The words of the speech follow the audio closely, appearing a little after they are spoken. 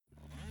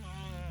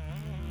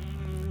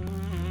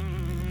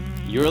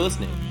You're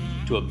listening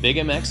to a Big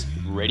MX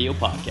radio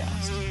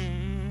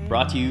podcast,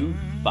 brought to you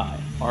by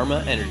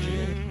Arma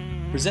Energy,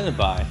 presented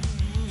by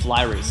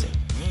Fly Racing,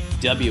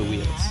 W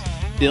Wheels,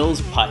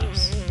 Bill's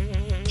Pipes,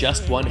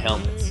 Just One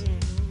Helmets,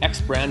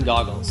 X Brand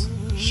Goggles,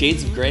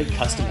 Shades of Grey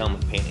Custom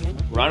Helmet Painting,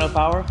 Rhino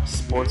Power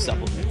Sports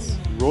Supplements,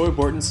 Roy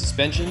Borton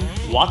Suspension,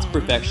 Watts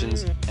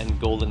Perfections, and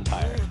Golden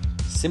Tire.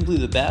 Simply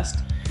the best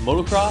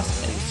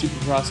motocross and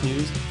supercross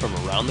news from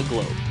around the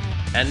globe.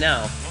 And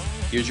now,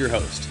 here's your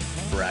host,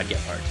 Brad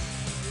Gephardt.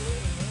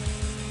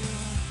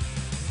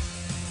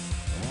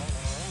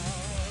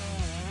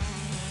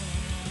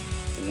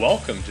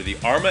 Welcome to the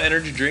Arma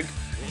Energy Drink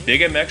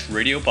Big MX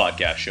Radio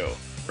Podcast Show,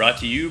 brought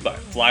to you by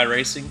Fly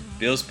Racing,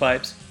 Bill's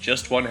Pipes,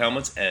 Just One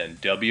Helmets, and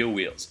W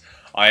Wheels.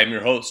 I am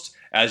your host,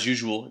 as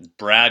usual,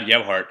 Brad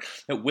Gephardt.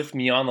 With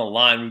me on the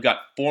line, we've got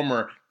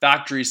former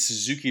factory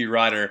Suzuki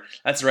rider.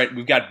 That's right,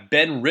 we've got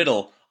Ben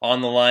Riddle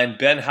on the line.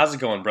 Ben, how's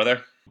it going,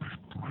 brother?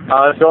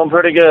 It's going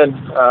pretty good.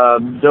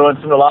 Doing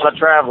a lot of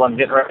traveling,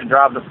 getting ready to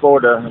drive to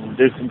Florida and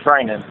do some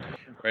training.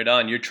 Right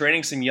on. You're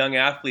training some young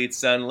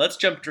athletes, and let's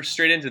jump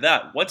straight into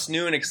that. What's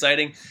new and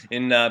exciting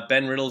in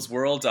Ben Riddle's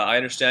world? I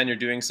understand you're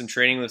doing some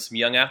training with some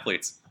young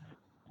athletes.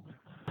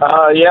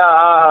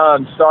 I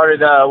started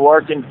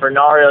working for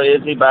Nario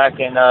Izzy back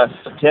in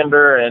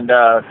September and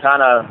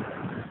kind of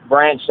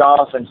branched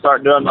off and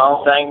started doing my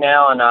own thing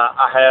now. And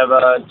I have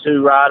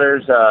two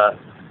riders,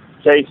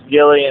 Chase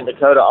Gilly and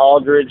Dakota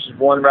Aldridge.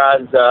 One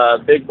rides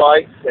big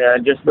bikes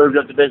and just moved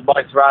up to big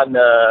bikes riding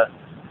the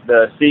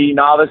C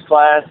novice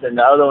class, and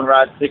the other one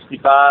rides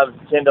 65,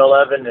 10 to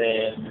 11,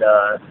 and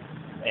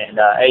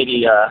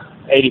 80,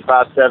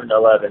 85, 7 to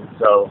 11.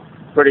 So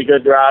pretty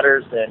good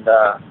riders, and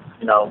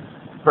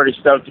pretty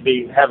stoked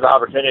to have the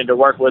opportunity to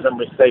work with them.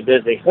 We stay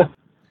busy.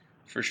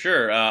 For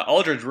sure.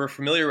 Aldridge, we're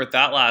familiar with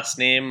that last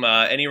name.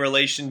 Any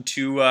relation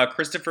to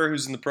Christopher,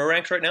 who's in the pro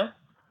ranks right now?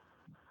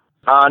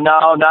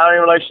 No, not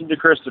in relation to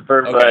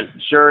Christopher, okay.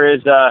 But sure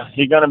is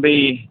his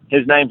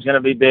name's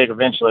gonna be big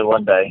eventually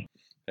one day.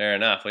 Fair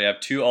enough. We have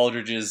two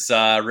Aldridges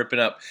ripping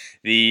up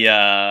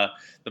the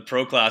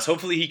pro class.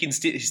 Hopefully he can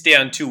stay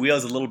on two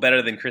wheels a little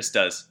better than Chris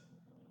does.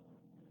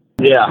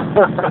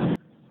 Yeah.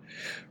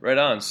 Right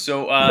on.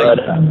 So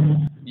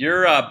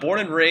you're born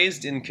and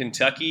raised in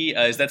Kentucky.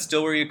 Is that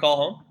still where you call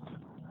home?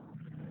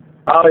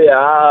 Oh, yeah.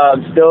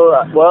 I'm still,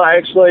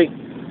 I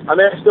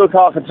still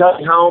call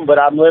Kentucky home, but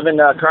I'm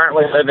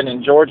currently living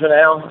in Georgia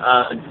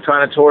now,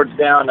 trying to towards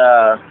down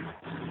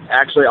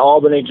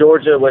Albany,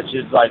 Georgia, which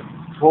is like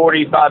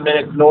 45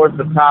 minutes north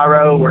of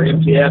Cairo, where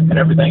MTF and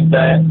everything's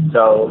at.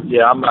 So,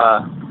 yeah, I'm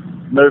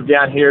moved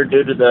down here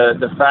due to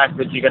the fact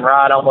that you can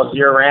ride almost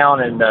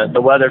year-round, and the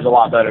weather's a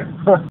lot better.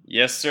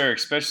 Yes, sir,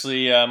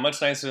 especially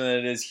much nicer than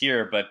it is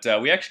here. But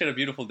we actually had a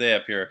beautiful day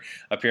up here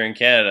in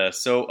Canada.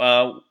 So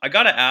I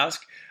got to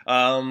ask,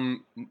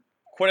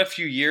 quite a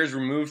few years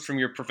removed from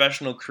your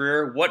professional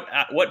career,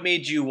 what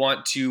made you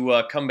want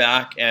to come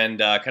back and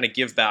kind of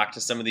give back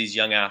to some of these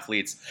young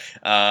athletes,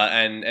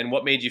 and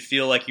what made you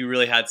feel like you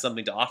really had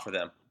something to offer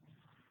them?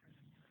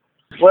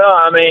 Well,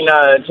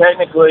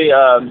 technically,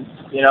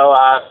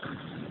 I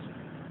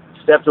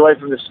stepped away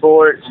from the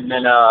sport, and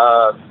then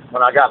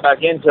when I got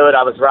back into it,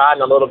 I was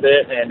riding a little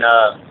bit, and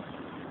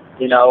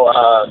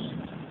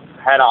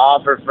had an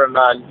offer from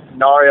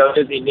Nario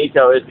Izzy,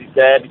 Nico Izzy's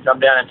dad, to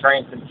come down and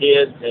train some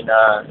kids, and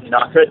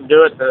I couldn't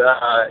do it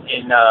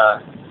in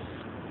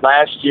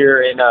last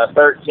year in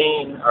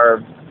 13,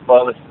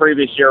 this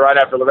previous year right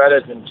after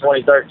Loretta's in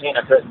 2013.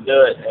 I couldn't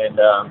do it, and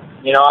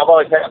I've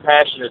always had a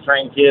passion to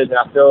train kids, and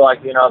I feel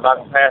like if I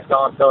can pass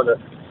on some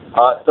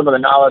of the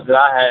knowledge that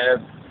I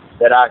have,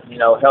 that I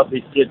help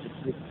these kids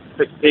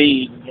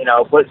succeed,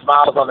 put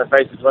smiles on their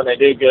faces when they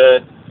do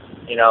good,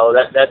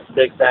 that's the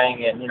big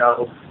thing. And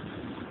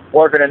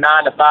working a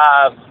 9 to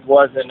 5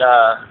 wasn't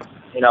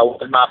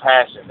my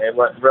passion. It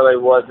really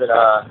wasn't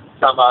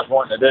something I was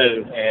wanting to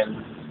do.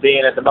 And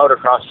being at the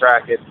motocross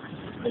track, I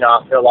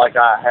feel like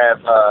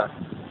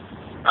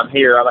I'm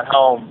here, I'm at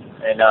home,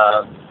 and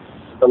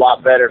it's a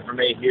lot better for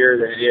me here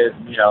than it is,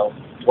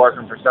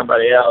 working for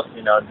somebody else,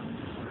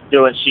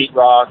 doing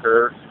sheetrock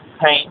or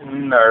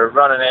painting or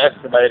running an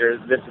excavator.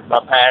 This is my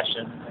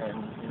passion,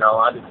 and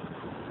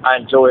I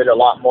enjoy it a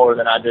lot more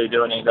than I do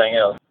doing anything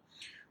else.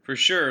 For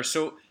sure.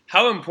 So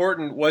how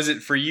important was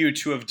it for you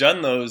to have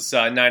done those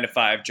 9 to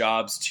 5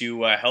 jobs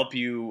to help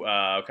you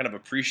kind of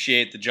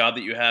appreciate the job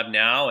that you have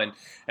now,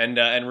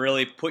 and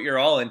really put your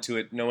all into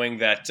it, knowing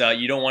that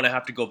you don't want to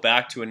have to go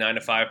back to a 9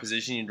 to 5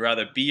 position? You'd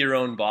rather be your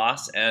own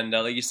boss, and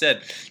like you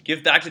said,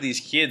 give back to these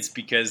kids,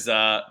 because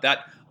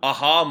that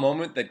aha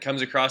moment that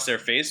comes across their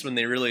face when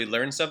they really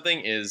learn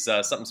something is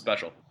something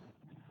special.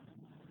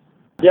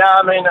 Yeah,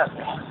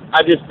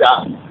 I just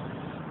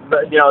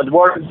but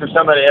working for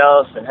somebody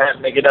else and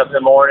having to get up in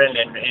the morning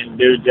and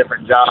do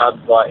different jobs,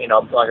 like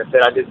I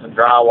said, I did some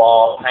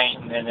drywall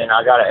painting, and then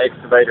I got an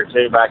excavator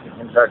too back in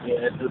Kentucky,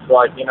 and it's just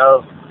like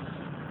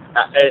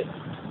it's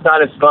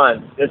not as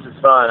fun. This is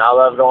fun. I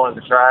love going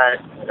to the track,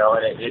 and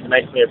it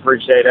makes me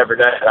appreciate every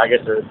day that I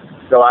get to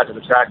go out to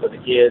the track with the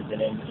kids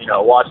and then,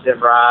 watch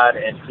them ride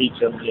and teach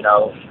them,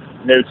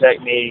 new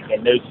technique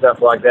and new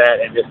stuff like that,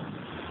 and just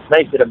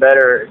makes it a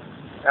better,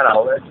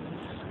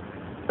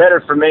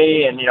 better for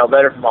me and,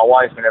 better for my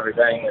wife and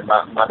everything and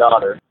my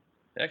daughter.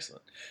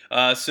 Excellent.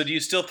 So do you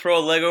still throw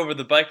a leg over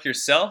the bike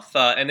yourself?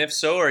 And if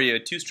so, are you a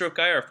 2-stroke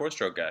guy or a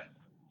 4-stroke guy?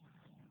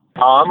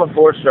 I'm a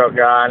 4-stroke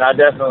guy, and I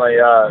definitely,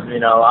 I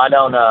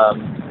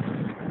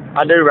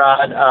do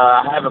ride.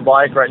 I have a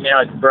bike right now.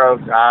 It's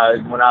broke.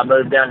 When I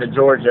moved down to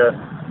Georgia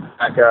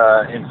back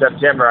in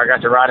September, I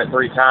got to ride it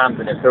 3 times,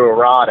 and it threw a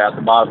rod out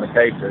the bottom of the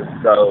cases.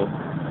 So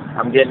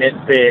I'm getting it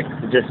fixed.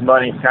 Just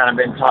money's kind of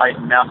been tight,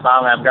 and now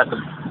finally I've got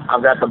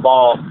the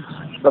ball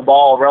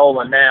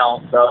rolling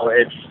now. So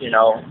it's,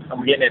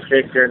 I'm getting it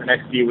fixed here in the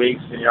next few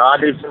weeks. And, I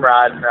do some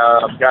riding.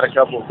 I've got a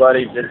couple of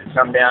buddies that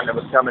come down that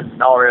was coming to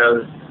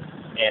Nario's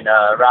and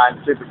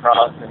riding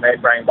Supercross, and they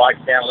bring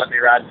bikes down and let me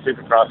ride the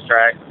Supercross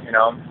track.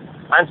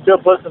 I'm still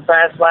putting some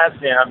fast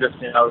laps in. I'm just,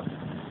 if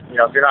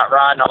you're not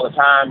riding all the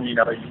time,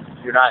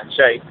 you're not in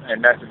shape,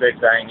 and that's a big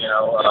thing.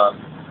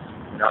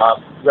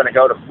 I'm going to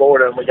go to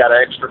Florida, and we got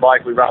an extra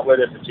bike we brought with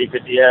us, a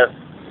G50S.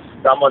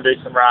 So I'm going to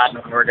do some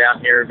riding when we're down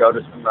here, go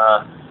to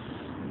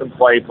some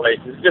play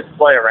places, just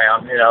play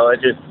around.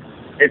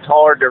 It's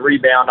hard to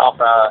rebound off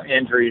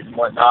injuries and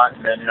whatnot.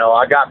 And then,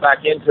 I got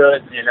back into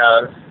it in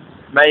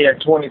May of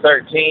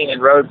 2013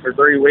 and rode for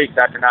 3 weeks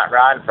after not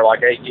riding for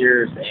like 8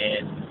 years,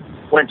 and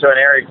went to an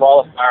area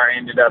qualifier,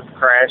 ended up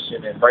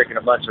crashing and breaking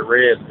a bunch of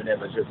ribs. And it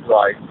was just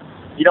like,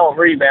 you don't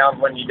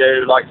rebound when you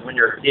do like when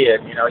you're a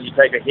kid. You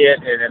take a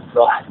hit and it's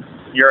like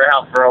you're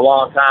out for a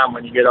long time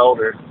when you get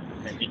older,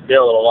 and you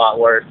feel it a lot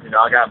worse.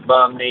 I got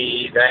bum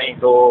knees,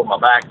 ankle, my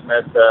back's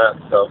messed up.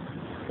 So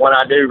when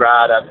I do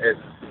ride,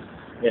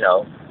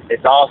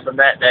 it's awesome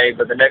that day,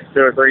 but the next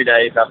 2 or 3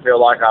 days, I feel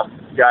like I've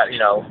got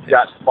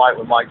to fight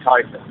with Mike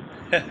Tyson.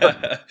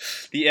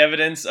 The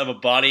evidence of a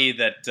body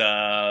that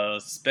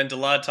spent a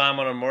lot of time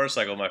on a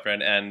motorcycle, my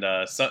friend, and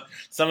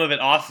some of it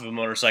off of a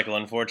motorcycle,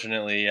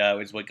 unfortunately,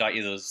 is what got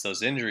you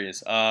those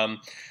injuries.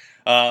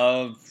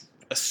 A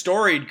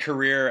storied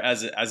career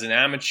as an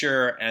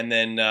amateur, and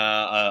then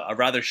a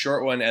rather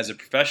short one as a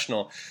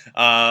professional.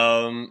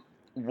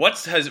 What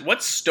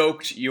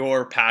stoked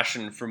your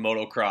passion for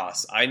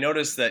motocross? I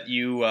noticed that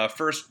you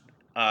first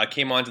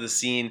came onto the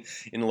scene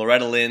in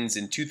Loretta Lynn's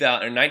in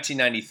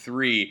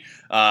 1993.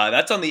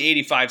 That's on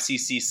the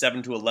 85cc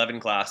 7 to 11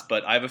 class,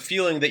 but I have a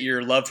feeling that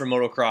your love for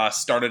motocross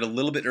started a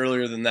little bit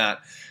earlier than that.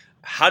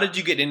 How did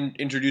you get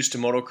introduced to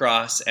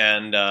motocross,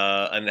 and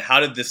how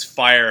did this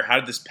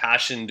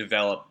passion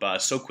develop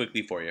so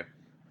quickly for you?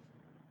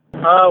 We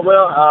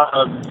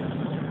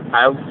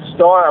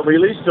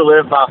used to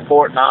live by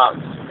Fort Knox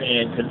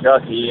in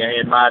Kentucky,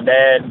 and my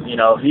dad,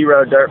 he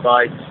rode dirt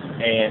bikes,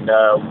 and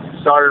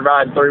started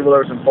riding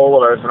 3-wheelers and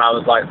 4-wheelers when I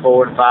was like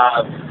 4 and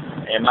 5.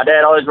 And my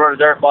dad always rode a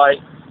dirt bike.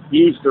 He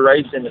used to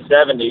race in the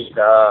 70s.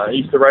 He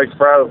used to race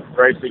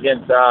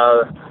against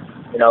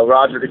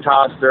Roger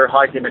DeCoster,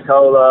 Heike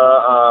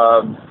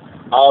Nicola,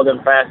 all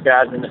them fast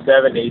guys in the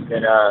 70s.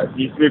 And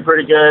he used to be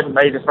pretty good.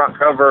 Made the front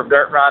cover of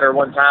Dirt Rider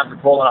one time for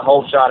pulling a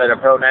hole shot at a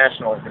pro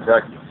national in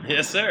Kentucky.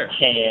 Yes, sir.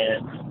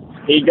 And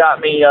he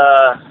got me,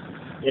 I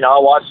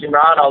watched him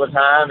ride all the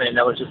time, and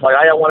I was just like,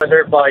 I want a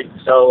dirt bike.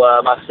 So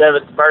my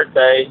 7th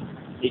birthday,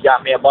 he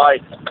got me a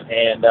bike.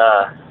 And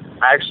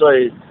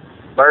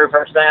very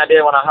first thing I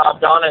did when I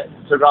hopped on it,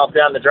 took off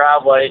down the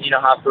driveway, and you know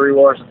how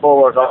 3-wheelers and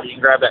 4-wheelers are, you can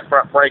grab that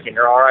front brake and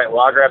you're all right.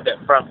 Well, I grabbed that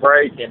front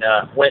brake and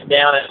went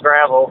down in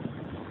gravel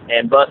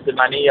and busted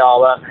my knee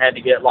all up and had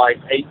to get like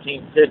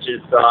 18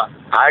 stitches. So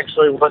I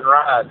actually wouldn't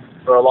ride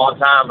for a long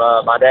time.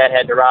 My dad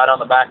had to ride on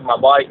the back of my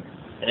bike,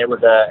 and it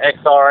was a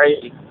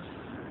XR80.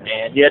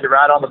 And he had to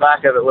ride on the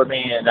back of it with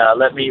me and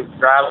let me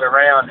drive it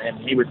around, and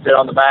he would sit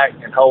on the back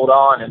and hold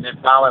on. And then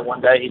finally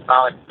one day he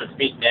finally put his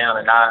feet down,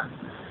 and to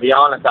be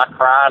honest, I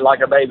cried like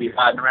a baby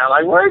riding around,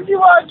 like, why'd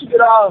you get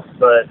off?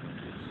 But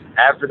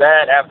after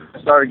that, after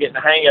I started getting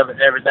the hang of it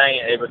and everything,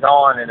 it was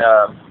on, and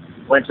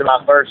went to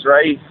my first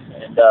race,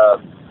 and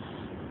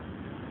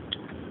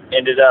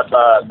ended up,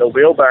 the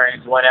wheel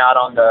bearings went out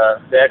on the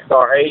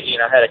XR80,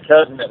 and I had a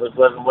cousin that was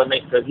living with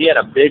me because he had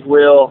a big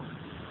wheel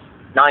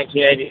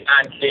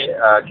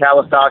 1989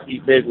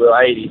 Kawasaki big wheel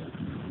 80,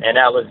 and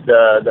that was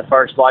the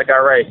first bike I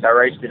raced. I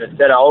raced in a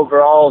set of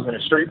overalls and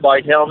a street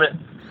bike helmet,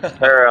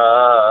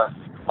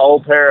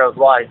 old pair of,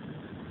 like,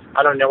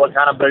 I don't know what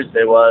kind of boots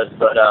they was,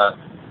 but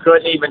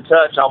couldn't even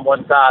touch on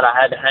one side. I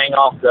had to hang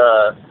off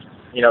the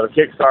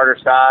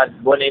Kickstarter side,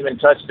 wouldn't even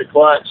touch the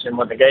clutch, and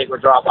when the gate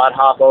would drop, I'd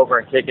hop over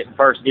and kick it in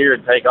first gear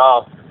and take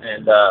off.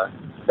 And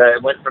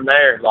it went from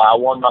there. Like, I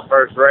won my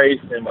first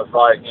race and was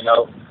like,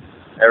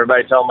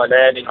 everybody told my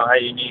dad, hey,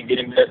 you need to get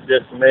him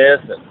this, and this.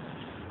 And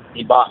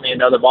he bought me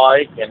another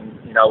bike, and,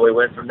 we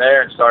went from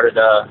there and started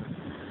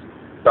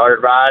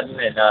riding.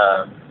 And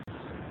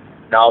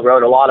I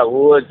rode a lot of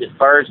woods at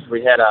first.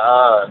 We had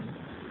a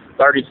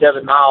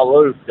 37-mile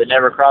loop that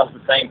never crossed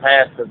the same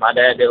path, because my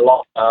dad did a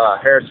lot of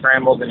hare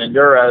scrambles and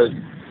enduros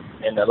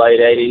in the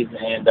late 80s,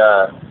 and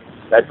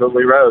that's what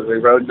we rode. We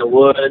rode in the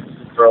woods,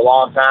 for a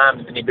long time,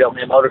 and then he built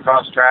me a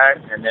motocross track,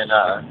 and then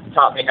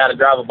taught me how to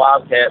drive a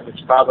Bobcat, which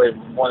is probably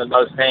one of the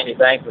most handy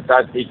things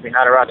besides teaching me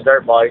how to ride a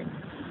dirt bike.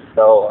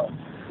 So,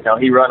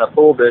 he run a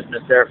pool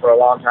business there for a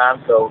long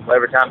time, so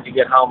every time he'd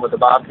get home with the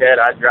Bobcat,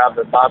 I'd drive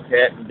the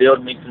Bobcat and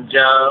build me some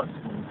jumps,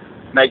 and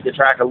make the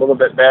track a little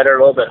bit better, a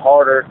little bit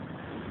harder,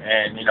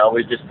 and,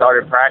 we just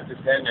started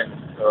practicing, and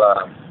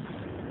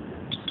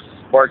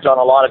worked on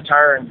a lot of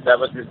turns. That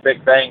was his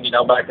big thing,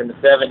 back in the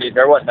 70s.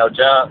 There wasn't no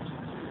jumps.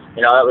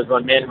 That was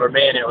when men were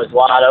men. It was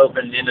wide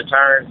open in the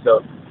turns,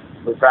 so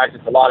we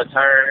practiced a lot of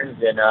turns,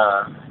 and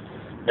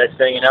next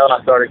thing you know,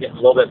 I started getting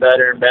a little bit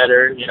better and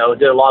better.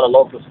 Did a lot of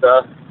local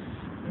stuff.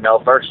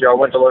 First year I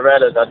went to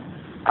Loretta's,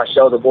 I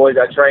show the boys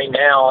I train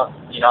now,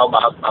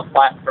 my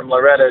plaque from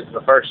Loretta's,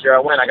 the first year I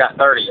went, I got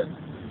 30th,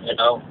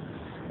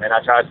 and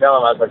I tried to tell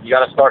them, I was like, you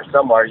got to start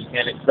somewhere. You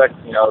can't expect,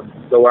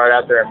 go right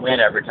out there and win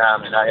every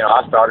time. And,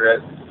 I started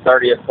at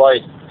 30th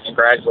place and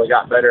gradually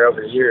got better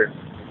over the years.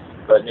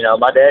 But,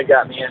 my dad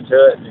got me into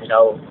it, and,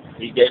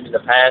 he gave me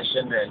the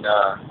passion, and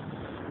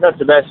that's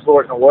the best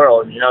sport in the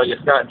world.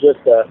 It's not just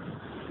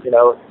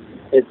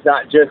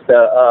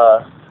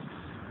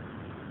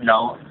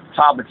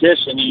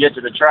competition. You get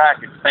to the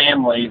track, it's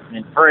families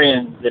and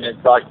friends, and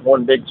it's like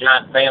one big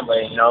giant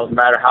family. No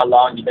matter how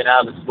long you've been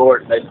out of the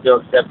sport, they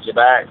still accept you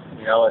back.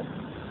 It's the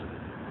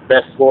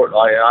best sport.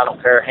 Like, I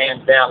don't care,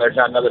 hands down, there's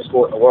not another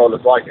sport in the world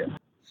that's like it.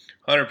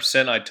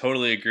 100%, I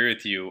totally agree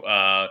with you.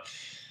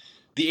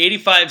 The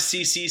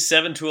 85cc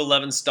 7 to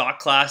 11 stock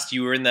class,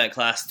 you were in that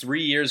class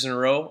 3 years in a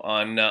row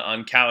on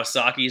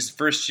Kawasaki's.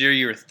 First year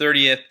you were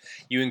 30th.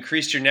 You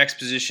increased your next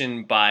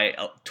position by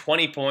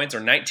 20 points or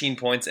 19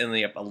 points,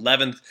 ending up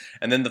 11th.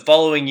 And then the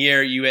following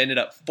year you ended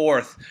up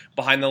 4th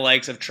behind the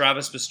likes of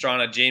Travis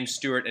Pastrana, James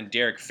Stewart, and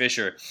Derek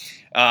Fisher.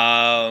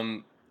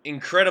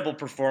 Incredible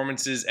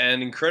performances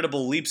and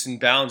incredible leaps and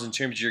bounds in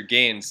terms of your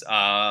gains.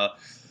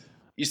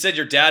 You said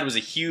your dad was a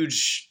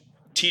huge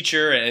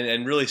teacher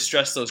and really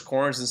stressed those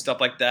corners and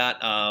stuff like that.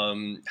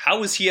 How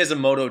was he as a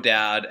moto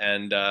dad,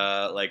 and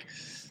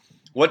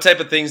what type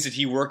of things did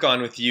he work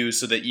on with you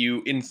so that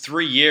you in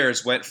 3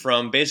 years went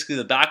from basically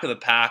the back of the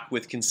pack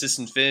with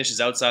consistent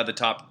finishes outside the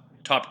top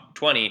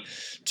 20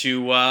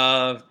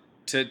 to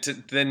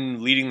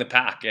then leading the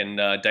pack and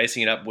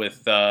dicing it up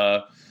with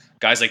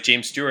guys like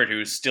James Stewart,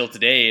 who's still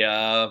today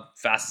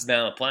fastest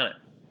man on the planet?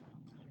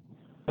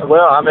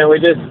 Well,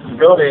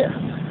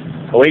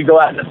 we'd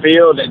go out in the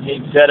field, and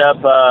he'd set up,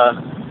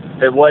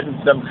 if it wasn't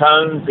some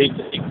cones, he'd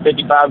take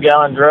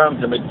 55-gallon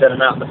drums, and we'd set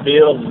them out in the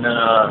field and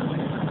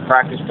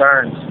practice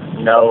turns,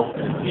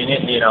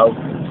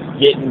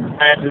 getting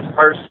past this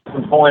person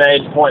from point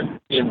A to point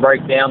B and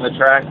break down the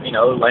track,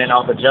 laying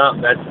off a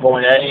jump, that's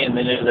point A, and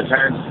then into the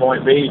turns,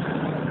 point B.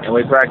 And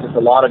we practiced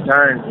a lot of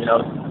turns,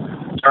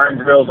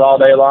 turn drills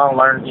all day long,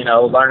 learning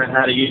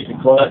how to use the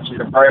clutch and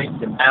the brakes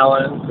and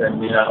balance,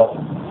 and,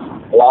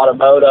 a lot of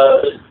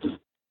motos.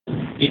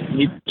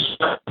 He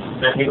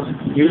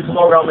was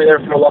hard on me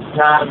there for a long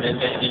time, and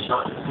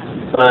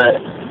but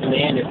in the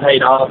end it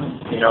paid off. A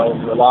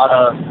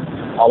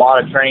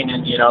lot of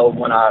training.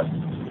 When I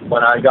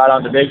got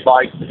on the big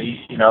bikes,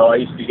 I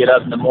used to get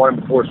up in the morning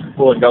before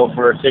school and go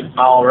for a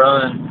 6-mile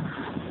run,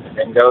 and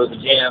then go to the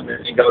gym,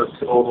 and then go to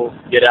school,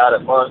 get out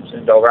at lunch,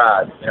 and go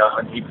ride.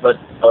 And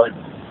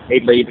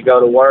he'd leave to go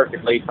to work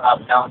and leave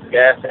 5 gallons of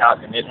gas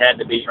out, and it had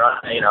to be run.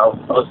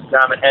 Most of the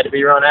time it had to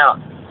be run out.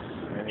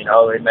 And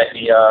it made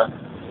me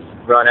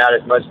run out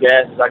as much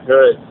gas as I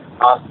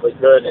possibly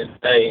could in a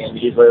day, and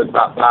usually it was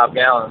about 5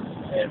 gallons.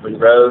 And we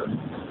rode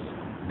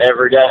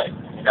every day,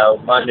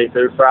 Monday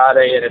through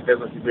Friday. And if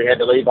we had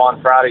to leave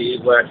on Friday,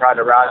 usually I tried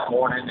to ride in the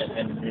morning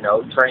and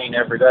train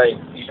every day.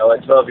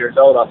 At 12 years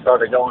old, I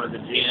started going to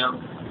the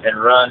gym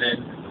and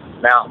running,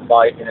 mountain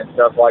biking and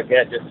stuff like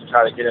that, just to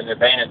try to get an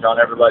advantage on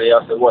everybody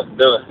else that wasn't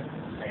doing it.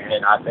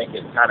 And I think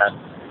it kind of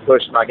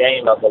pushed my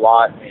game up a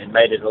lot and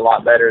made it a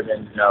lot better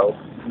than,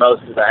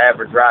 most of the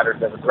average riders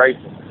that was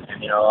racing.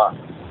 And,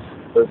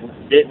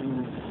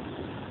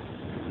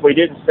 we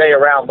didn't stay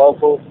around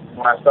local.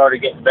 When I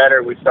started getting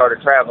better, we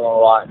started traveling a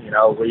lot.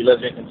 We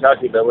lived in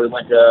Kentucky, but we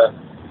went to,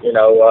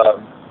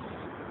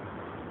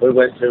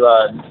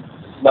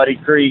 Muddy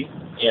Creek,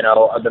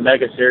 of the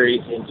Mega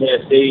Series in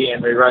Tennessee,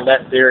 and we run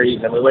that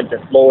series, and we went to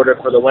Florida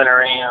for the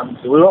Winter Am.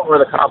 So we went where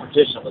the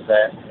competition was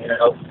at,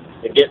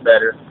 to get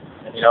better.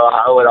 And,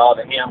 I owe it all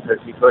to him because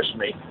he pushed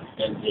me,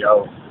 and,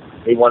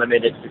 he wanted me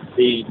to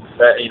succeed.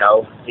 But,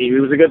 he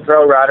was a good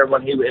pro rider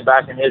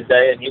back in his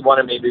day, and he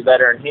wanted me to be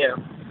better than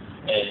him.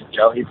 And,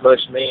 he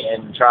pushed me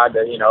and tried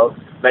to,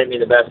 make me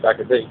the best I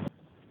could be.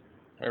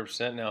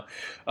 100% now.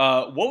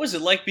 What was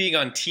it like being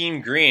on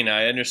Team Green?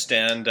 I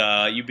understand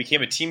you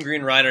became a Team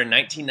Green rider in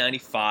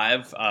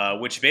 1995,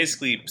 which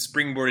basically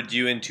springboarded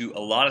you into a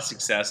lot of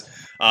success.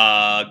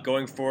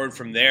 Going forward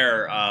from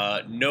there,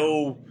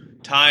 no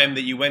time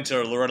that you went to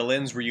Loretta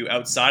Lynn's were you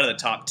outside of the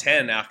top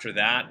 10 after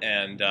that,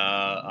 and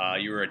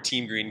you were a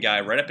Team Green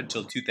guy right up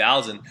until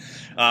 2000,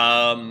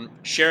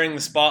 sharing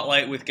the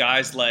spotlight with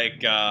guys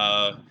like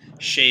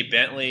Shea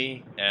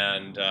Bentley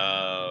and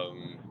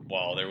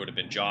there would have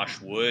been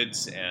Josh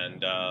Woods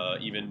and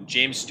even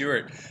James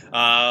Stewart.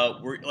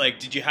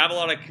 Did you have a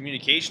lot of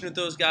communication with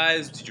those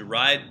guys? Did you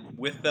ride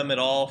with them at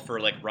all for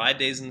like ride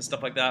days and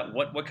stuff like that?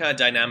 What kind of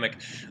dynamic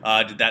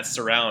did that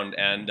surround?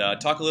 And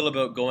talk a little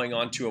about going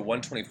on to a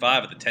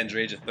 125 at the tender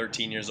age of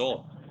 13 years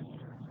old.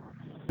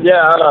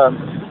 Yeah,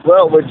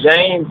 well, with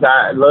James,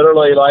 I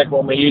literally, like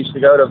when we used to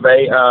go to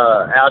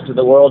out to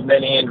the World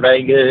Mini in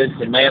Vegas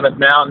and Mammoth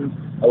Mountain,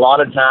 a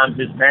lot of times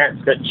his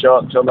parents couldn't show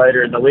up till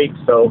later in the week,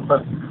 so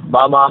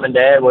my mom and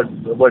dad would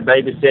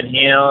babysit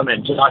him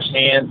and Josh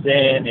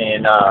Hansen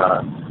and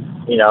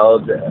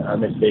let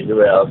me see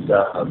who else.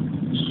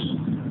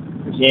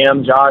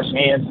 Him, Josh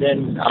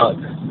Hansen,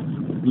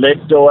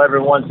 Lichtel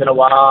every once in a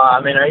while.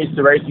 I mean, I used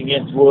to race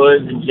against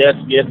Woods and Jeff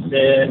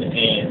Gibson,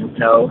 and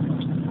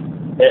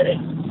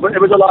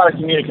it was a lot of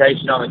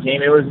communication on the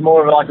team. It was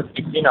more of like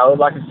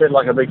like I said,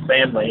 like a big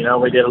family.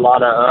 We did a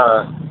lot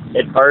of.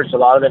 At first, a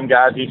lot of them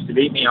guys used to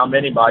beat me on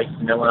mini bikes,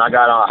 and then when I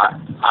got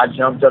on, I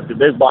jumped up to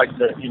big bikes,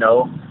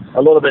 a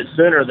little bit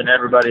sooner than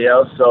everybody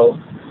else. So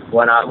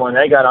when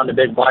they got on the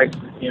big bikes,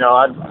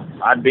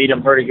 I'd beat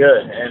them pretty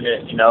good, and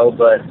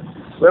but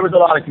there was a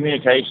lot of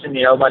communication.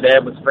 My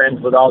dad was friends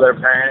with all their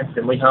parents,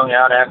 and we hung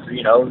out after.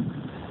 We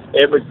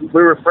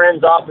were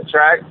friends off the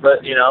track,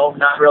 but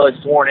not really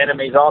sworn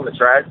enemies on the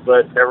track.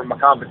 But they were my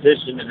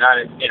competition, and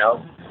I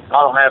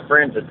don't have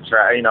friends at the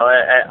track.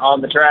 On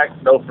the track,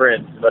 no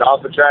friends. But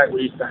off the track,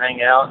 we used to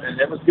hang out, and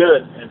it was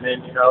good. And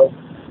then,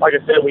 like I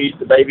said, we used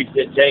to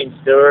babysit James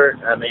Stewart.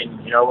 I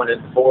mean, when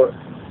before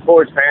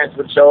his parents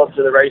would show up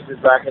to the races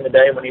back in the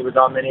day when he was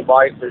on mini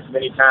bikes, there's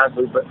many times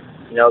we,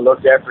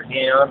 looked after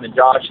him and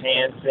Josh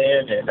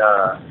Hansen, and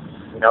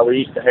we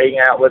used to hang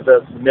out with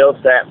the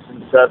Millsaps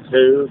and stuff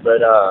too.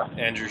 But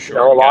Andrew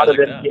Short, a lot of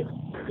them.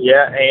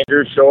 Yeah,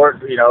 Andrew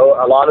Short,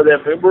 a lot of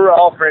them, we were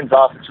all friends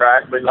off the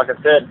track, but like I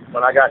said,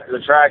 when I got to the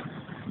track,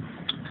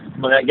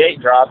 when that gate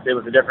dropped, it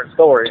was a different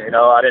story.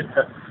 I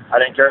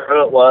didn't care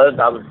who it was.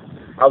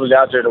 I was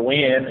out there to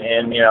win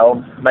and,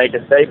 make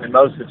a statement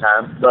most of the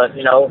time. But,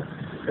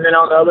 and then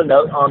on the other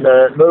note, on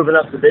the moving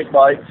up the big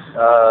bikes,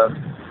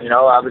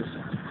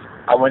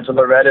 I went to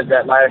Loretta's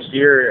that last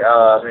year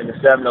in the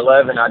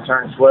 7-Eleven. I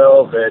turned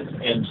 12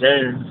 in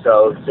June.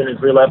 So as soon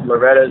as we left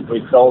Loretta's,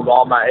 we sold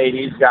all my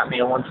 80s, got me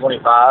a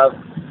 125.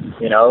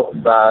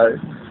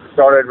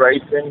 Started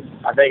racing.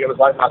 I think it was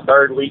like my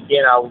third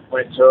weekend. I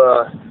went to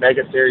a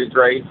Mega Series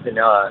race and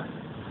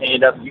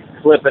ended up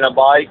flipping a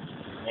bike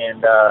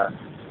and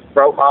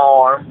broke my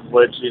arm,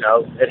 which,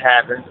 it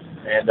happened.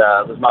 And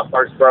it was my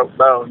first broke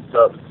bone,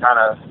 so it was kind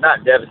of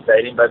not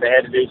devastating, but they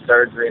had to do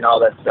surgery and all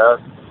that stuff.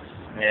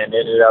 And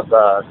ended up,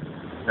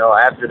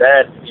 after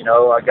that,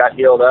 I got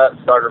healed up,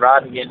 started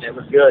riding again, and it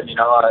was good.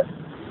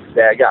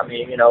 Dad got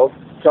me, a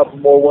couple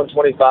more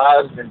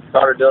 125s and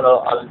started doing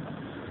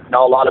a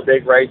lot of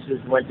big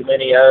races, went to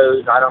mini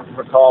O's. I don't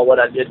recall what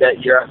I did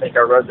that year. I think I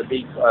rode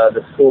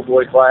the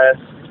schoolboy class,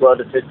 12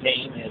 to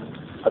 15, and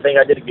I think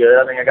I did good.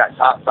 I think I got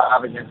top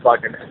 5 against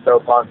like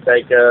Ernesto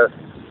Fonseca.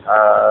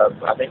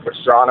 I think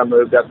Pastrana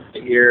moved up the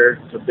year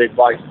to big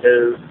bikes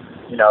too,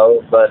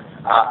 but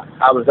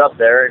I was up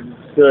there and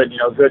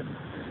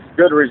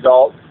good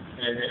results,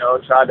 and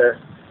tried to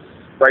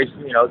race,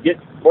 get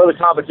where the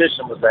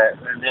competition was at.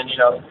 And then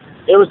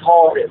it was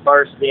hard at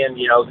first being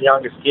the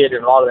youngest kid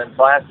in a lot of them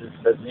classes,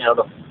 but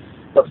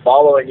the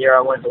following year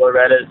I went to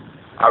Loretta's.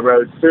 I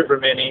rode Super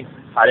Mini.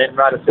 I didn't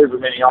ride a Super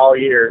Mini all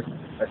year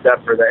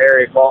except for the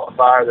area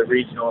qualifier, the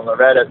regional, and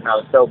Loretta's, and I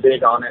was so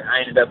big on it.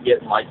 I ended up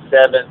getting like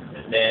 7th,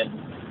 and then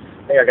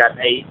I think I got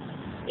 8th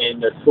in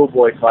the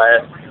schoolboy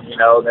class.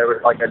 There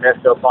was like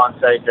Ernesto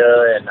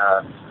Fonseca and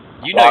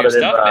you know your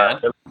stuff, man.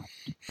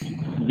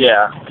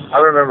 Yeah, I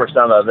remember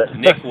some of it.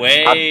 Nick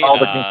Way, all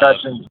the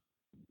concussions.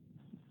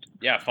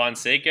 Yeah,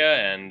 Fonseca,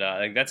 and I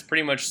think that's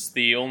pretty much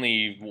the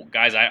only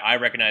guys I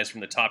recognize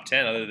from the top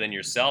 10, other than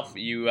yourself.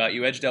 You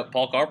edged out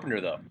Paul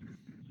Carpenter, though.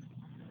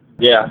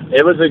 Yeah,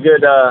 it was a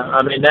good.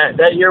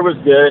 That year was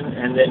good,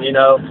 and then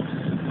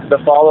the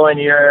following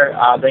year,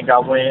 I think I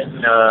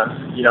went.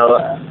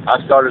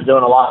 I started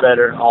doing a lot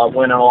better. I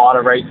went on a lot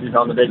of races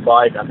on the big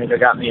bike. I think I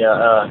got me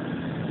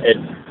at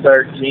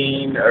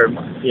 13,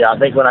 I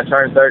think when I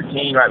turned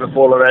 13, right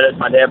before Loretta's,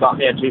 my dad bought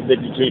me a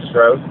 252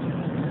 stroke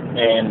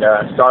and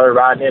started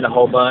riding it a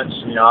whole bunch.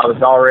 I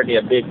was already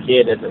a big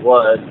kid as it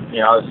was.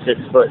 I was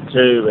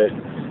 6'2"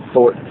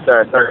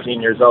 at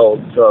 13 years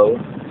old. So,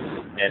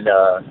 and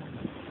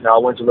I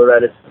went to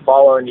Loretta's the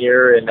following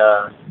year, and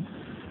I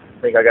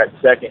think I got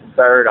 2nd and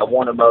 3rd. I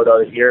won a moto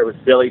that year. It was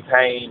Billy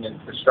Payne and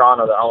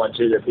Pastrana, the only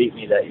 2 that beat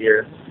me that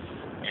year.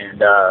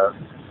 And,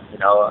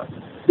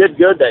 did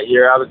good that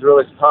year. I was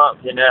really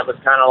pumped, and that was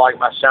kind of like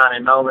my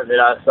shining moment that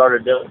I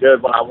started doing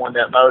good when I won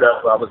that moto.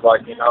 I was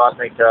like, I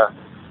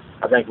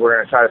think we're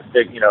going to try to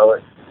stick,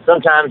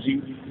 sometimes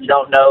you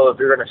don't know if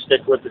you're going to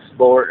stick with the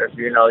sport, if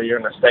you're going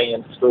to stay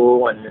in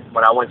school. And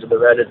when I went to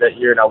Loretta's that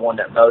year and I won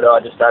that moto,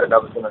 I decided I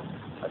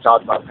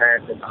talked to my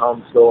parents into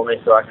homeschool me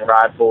so I can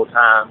ride full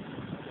time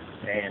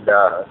and,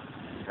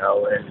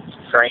 and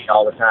train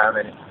all the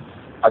time. And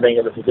I think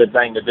it was a good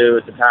thing to do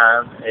at the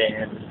time.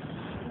 And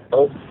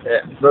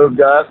it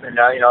moved up, and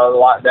a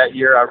lot that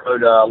year I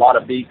rode a lot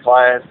of B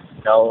class,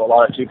 a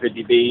lot of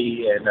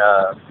 250B, and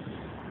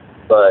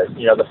but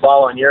the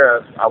following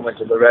year I went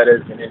to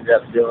Loretta's and ended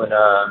up doing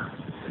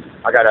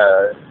I got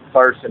a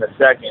first and a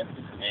second,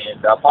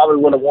 and I probably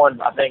would have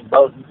won I think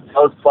both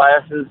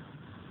classes,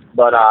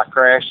 but I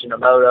crashed in a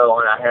moto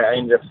and I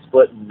ended up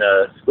splitting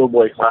the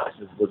schoolboy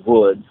classes with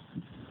Woods.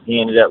 He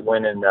ended up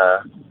winning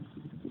the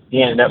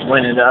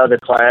other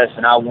class,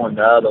 and I won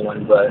the other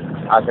one. But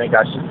I think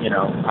I should,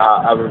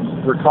 I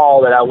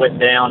recall that I went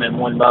down in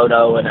one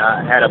moto and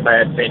I had a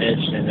bad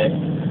finish, and it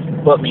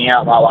put me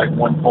out by like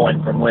 1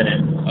 point from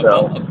winning.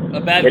 So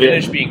a bad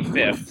finish being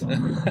fifth.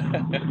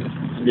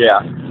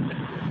 Yeah.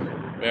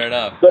 Fair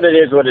enough. But it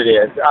is what it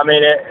is. I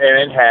mean,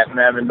 it happened.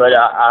 I mean, but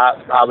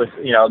I was,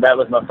 that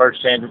was my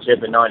first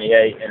championship in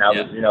 '98, and I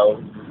was,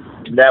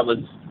 that was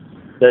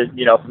for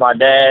my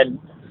dad.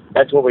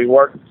 That's what we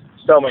worked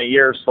so many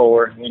years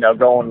for,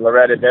 going to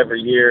Loretta's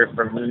every year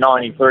from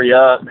 '93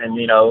 up, and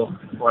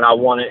when I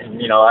won it,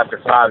 and after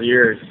 5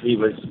 years,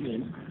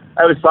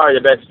 that was probably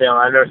the best feeling.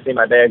 I've never seen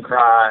my dad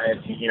cry,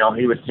 and he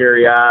was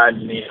teary-eyed,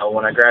 and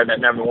when I grabbed that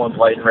number one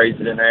plate and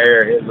raised it in the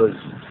air, it was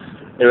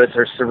a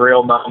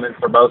surreal moment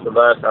for both of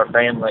us, our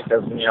family,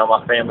 because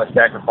my family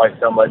sacrificed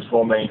so much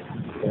for me,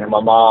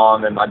 my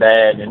mom and my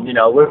dad, and we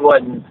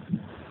wasn't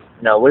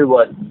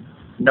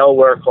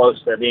nowhere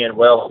close to being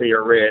wealthy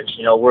or rich.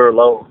 We're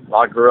low.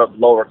 I grew up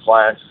lower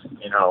class.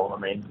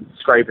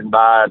 Scraping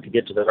by to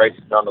get to the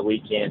races on the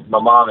weekends. My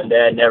mom and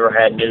dad never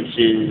had new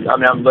shoes.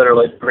 I'm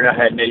literally never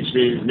had new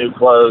shoes, new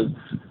clothes,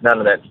 none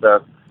of that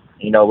stuff.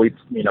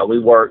 We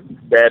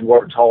worked. Dad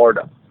worked hard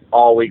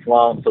all week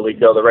long so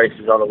we'd go to the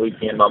races on the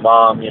weekend. My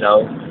mom, it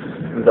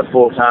was a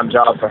full-time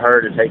job for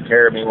her to take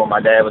care of me when my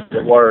dad was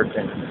at work,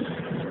 and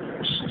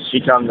she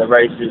come to the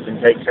races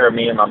and take care of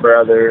me and my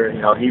brother.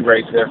 He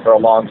raced there for a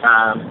long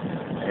time,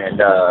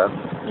 and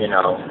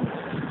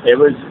it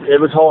was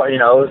hard.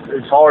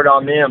 It's hard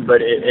on them,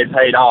 but it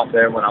paid off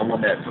there when I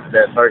won that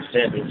first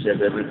championship.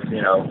 It was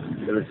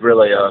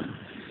really a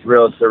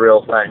real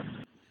surreal thing.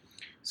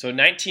 So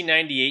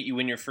 1998, you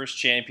win your first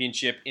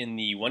championship in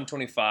the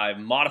 125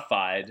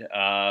 modified.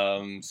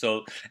 And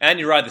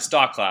you ride the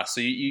stock class. So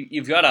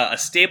you've got a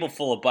stable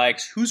full of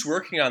bikes. Who's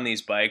working on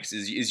these bikes?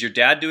 Is your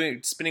dad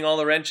spinning all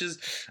the wrenches?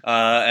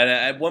 And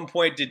at one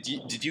point, did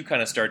you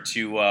kind of start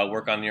to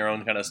work on your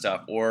own kind of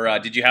stuff, or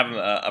did you have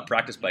a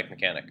practice bike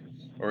mechanic,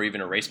 or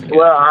even a race mechanic?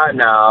 Well,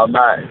 no,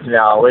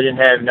 we didn't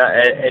have.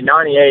 At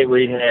 '98,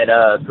 we had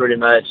pretty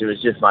much it was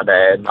just my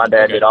dad. My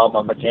dad did all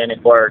my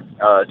mechanic work,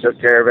 took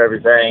care of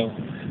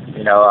everything.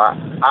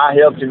 I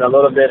helped him a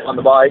little bit on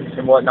the bikes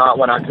and whatnot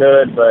when I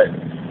could, but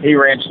he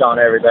wrenched on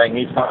everything.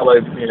 He's probably,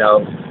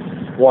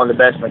 one of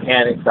the best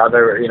mechanics I've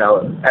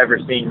ever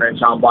seen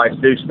wrench on bikes,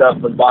 do stuff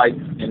with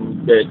bikes,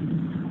 and that,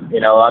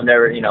 I've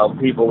never,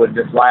 people would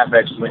just laugh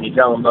at you when you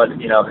tell them what,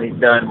 he's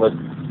done with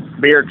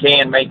beer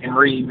can making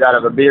reeds out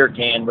of a beer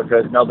can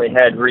because nobody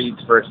had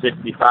reeds for a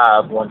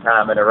 65 one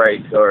time at a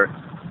race, or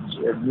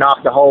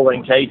knocked a hole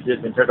in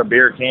cases and took a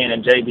beer can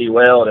and JB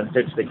Weld and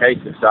fixed the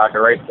cases so I could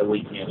race the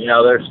weekend.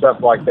 There's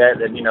stuff like that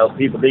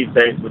people these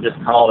days would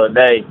just call it a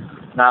day.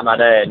 Not my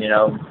dad,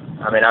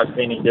 I've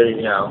seen him do,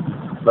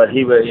 but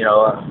he was,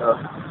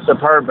 a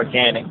superb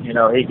mechanic.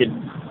 He could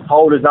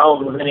hold his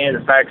own with any of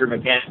the factory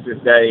mechanics this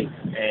day,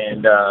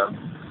 and,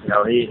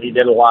 he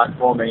did a lot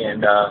for me,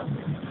 and, a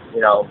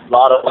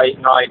lot of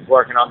late nights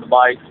working on the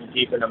bikes and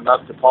keeping them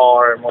up to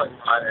par and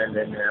whatnot, and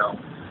then,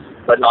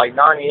 but like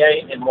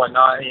 '98 and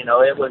whatnot, it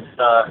was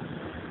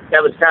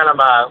that was kind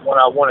of when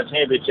I won a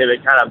championship,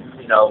 it kind of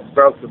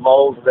broke the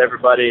mold of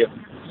everybody, of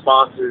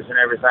sponsors and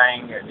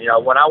everything. And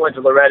when I went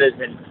to Loretta's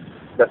in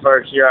the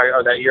first year,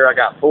 that year I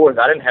got fourth,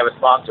 I didn't have a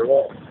sponsor,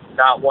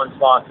 not one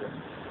sponsor.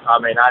 I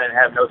didn't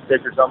have no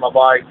stickers on my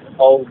bike,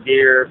 old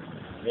gear.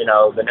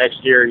 The next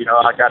year,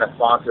 I got a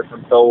sponsor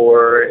from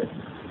Thor.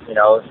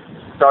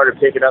 Started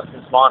picking up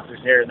some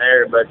sponsors here and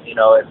there, but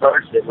at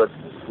first it was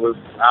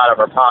out of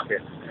our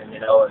pocket. And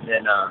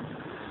then, I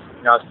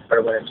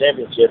started winning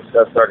championships,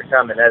 stuff started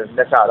coming.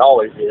 That's how it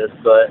always is.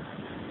 But,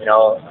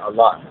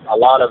 a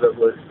lot of it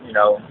was,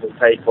 we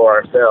paid for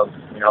ourselves.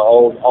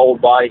 Old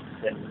bikes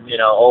and,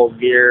 old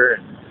gear.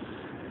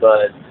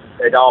 But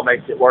it all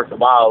makes it worth the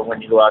while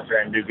when you go out there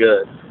and do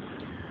good.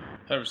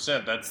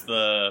 100%. That's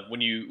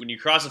when you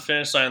cross the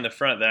finish line in the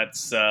front.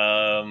 That's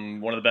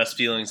one of the best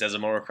feelings as a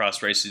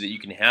motocross racer that you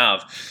can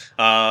have.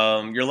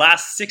 Your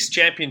last 6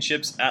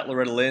 championships at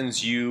Loretta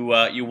Lynn's, you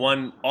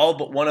won all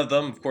but one of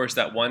them. Of course,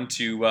 that one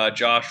to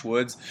Josh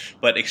Woods,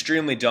 but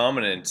extremely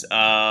dominant.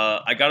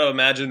 I got to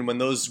imagine when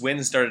those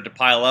wins started to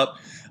pile up,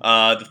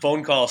 the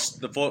phone calls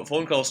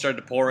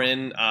started to pour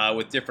in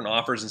with different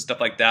offers and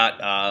stuff like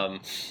that.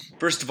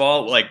 First of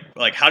all, like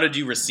how did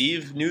you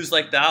receive news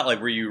like that? Like,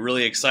 were you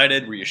really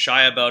excited? Were you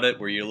shy about it?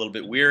 Were you a little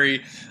bit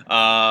weary?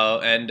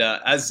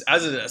 As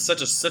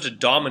such a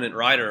dominant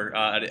rider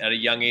at a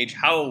young age,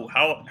 how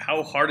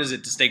hard is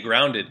it to stay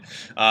grounded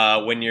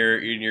when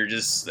you're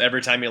just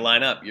every time you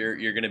line up,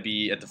 you're going to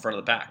be at the front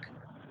of the pack?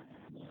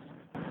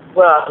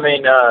 Well,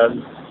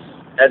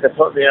 at the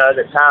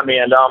time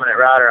being a dominant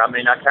rider, I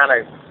mean, I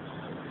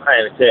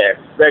didn't say I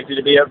expected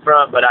to be up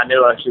front, but I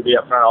knew I should be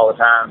up front all the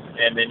time.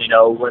 And then,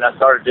 when I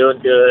started doing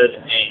good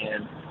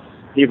and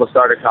people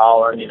started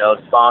calling,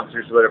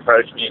 sponsors would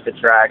approach me at the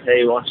track,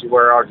 hey, why don't you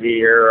wear our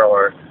gear?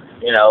 Or,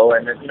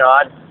 and then,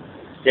 I'd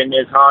send me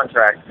a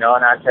contract, and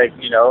I'd take,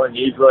 and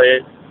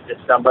usually if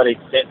somebody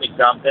sent me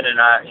something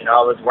and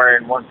I was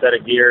wearing one set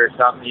of gear or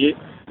something,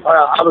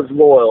 I was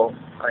loyal.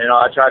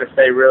 I try to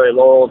stay really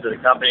loyal to the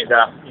companies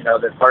that,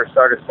 that first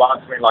started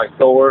sponsoring, like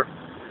Thor.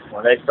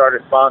 When they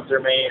started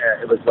sponsoring me,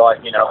 it was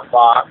like,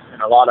 Fox,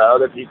 and a lot of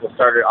other people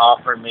started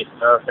offering me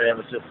stuff, and it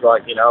was just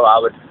like, I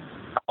would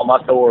call my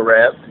Thor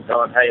reps and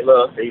tell them, hey,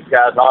 look, these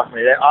guys offered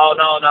me that. Oh,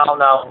 no,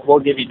 we'll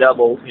give you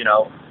double,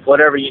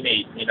 whatever you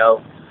need, And,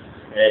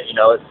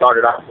 it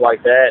started off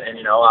like that,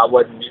 and, I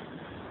wouldn't,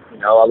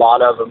 a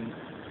lot of them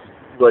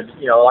would,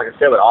 like I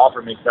said, would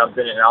offer me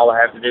something, and all I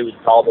have to do was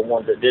call the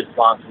ones that did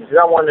sponsor me, because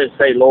I wanted to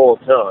stay loyal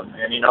to them.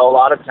 And, a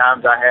lot of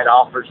times I had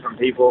offers from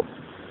people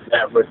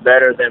that was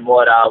better than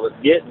what I was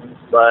getting,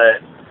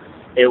 but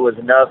it was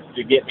enough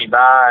to get me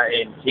by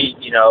and keep,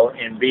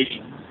 and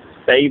be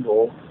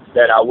stable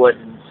that I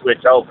wouldn't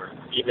switch over,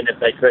 even if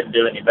they couldn't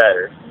do any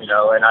better,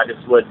 and I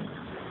just wouldn't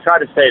try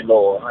to stay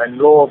loyal. And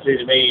loyalty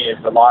to me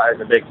is a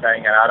big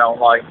thing, and I don't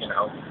like, at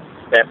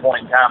that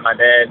point in time, my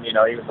dad, he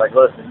was like,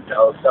 listen,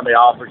 if somebody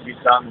offers you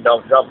something,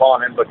 don't jump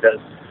on him, because,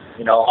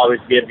 always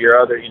give your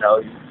other,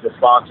 the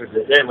sponsors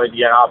that's in with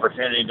you an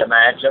opportunity to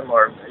match them,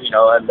 or,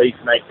 at least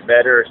make it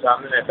better or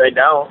something. If they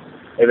don't,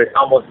 if it's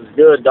almost as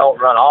good, don't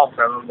run off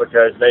from them,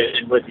 because they've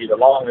been with you the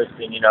longest,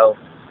 and,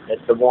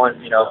 it's the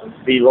one,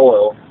 be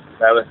loyal.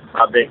 That was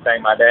my big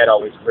thing my dad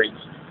always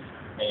preached.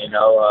 And,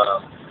 I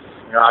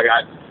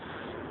got,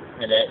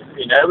 and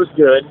it was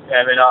good.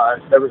 I mean,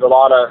 there was a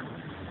lot of,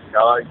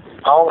 the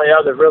only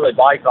other really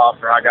bike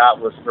offer I got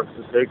was from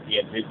Suzuki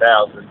in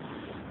 2000.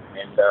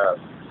 And,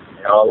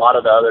 a lot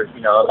of the other,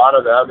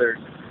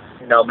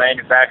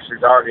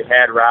 manufacturers already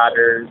had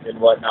riders and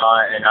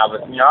whatnot. And I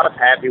was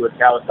happy with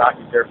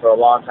Kawasaki there for a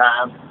long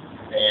time.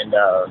 And,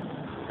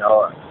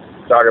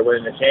 started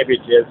winning the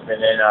championships.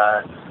 And then,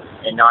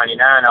 in 99,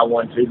 I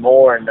won 2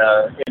 more in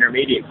the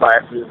intermediate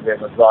classes. It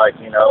was like,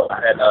 I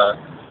had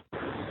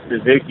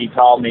Suzuki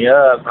called me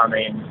up. I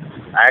mean,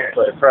 I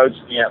actually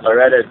approached me at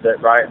Loretta's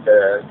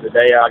the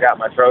day I got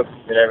my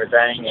trophies and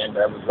everything, and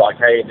it was like,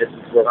 hey,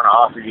 we're going to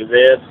offer you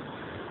this.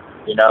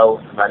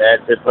 My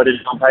dad said, put it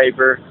on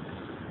paper.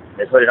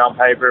 They put it on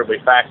paper. We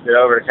faxed it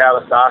over to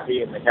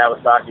Kawasaki, and the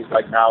Kawasaki's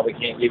like, no, we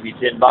can't give you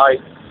 10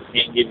 bikes. We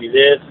can't give you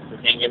this. We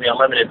can't give you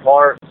unlimited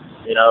parts,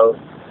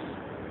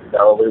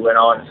 So we went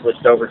on and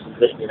switched over to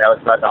Suzuki. That was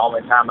about the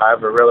only time I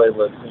ever really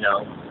was,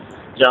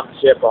 jump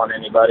ship on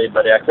anybody.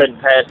 But I couldn't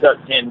pass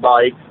up 10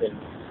 bikes and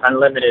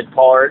unlimited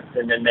parts.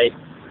 And then they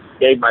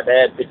gave my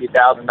dad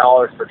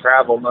 $50,000 for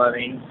travel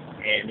money.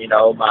 And,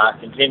 my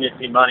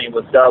contingency money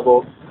was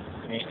doubled.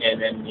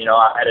 And then,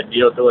 I had a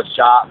deal through a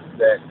shop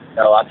that,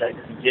 I take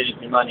the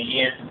contingency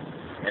money in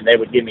and they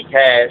would give me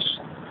cash,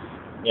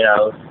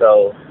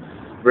 So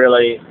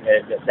really,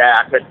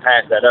 I couldn't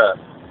pass that up.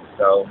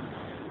 So.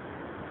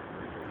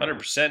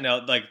 100%.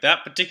 Now, like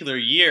that particular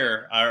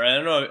year, I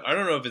don't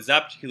know if it's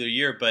that particular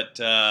year, but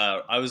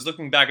I was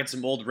looking back at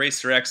some old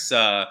Racer X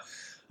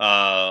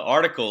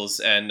articles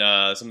and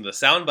some of the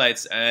sound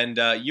bites, and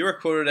you were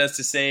quoted as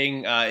to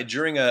saying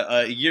during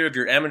a year of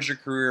your amateur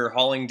career,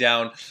 hauling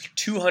down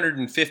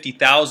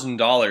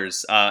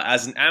 $250,000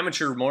 as an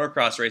amateur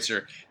motocross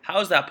racer.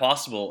 How is that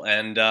possible?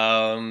 And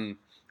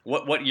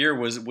what year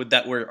were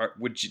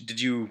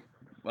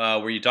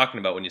you talking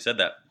about when you said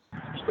that?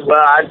 Well,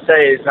 I'd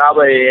say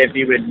probably if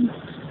you would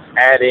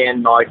add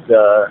in like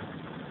the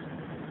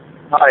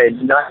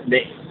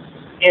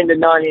end of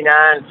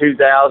 99,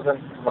 2000,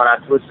 when I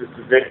switched to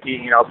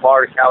Suzuki,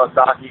 part of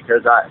Kawasaki,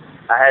 because I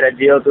had a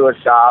deal through a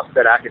shop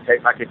that I could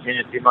take my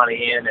contingency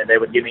money in and they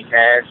would give me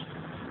cash,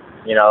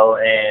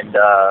 and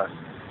a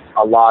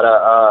lot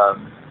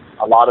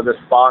of the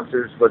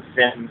sponsors would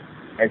send,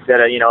 instead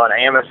of, an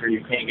amateur,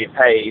 you can't get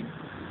paid,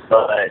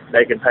 but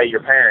they can pay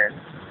your parents,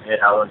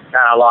 it's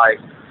kind of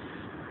like,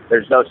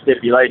 there's no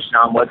stipulation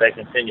on what they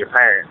can send your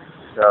parents.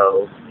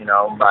 So,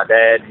 my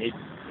dad, he'd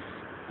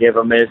give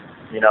them his,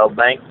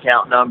 bank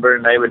account number,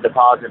 and they would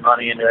deposit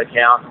money into the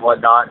account and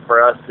whatnot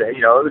for us to, it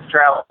was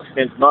travel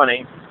expense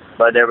money,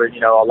 but there was,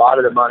 a lot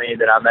of the money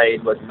that I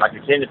made was my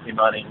contingency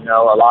money, and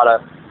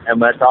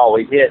that's all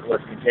we hit was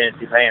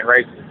contingency paying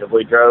races. If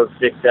we drove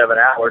 6-7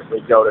 hours,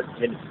 we'd go to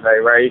contingency pay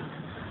race.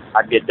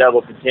 I'd get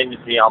double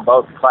contingency on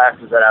both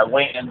classes that I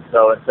win,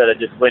 so instead of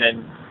just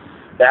winning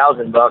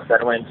 $1,000,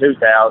 I'd win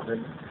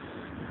 $2,000.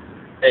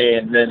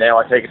 And then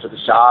I take it to the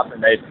shop,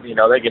 and they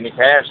give me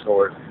cash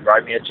for it,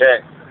 write me a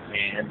check,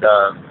 and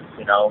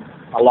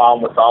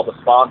along with all the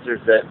sponsors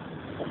that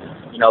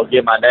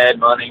give my dad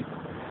money.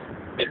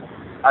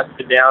 I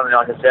sit down, and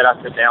like I said, I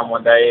sit down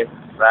one day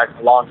back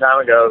a long time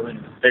ago and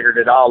figured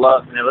it all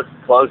up, and it was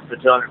close to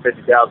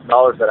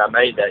 $250,000 that I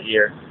made that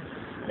year,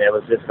 and it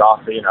was just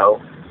off.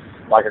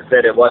 Like I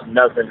said, it wasn't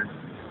nothing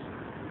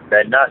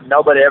that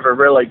nobody ever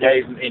really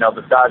gave me,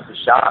 besides the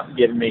shop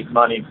giving me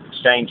money in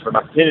exchange for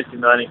my Tennessee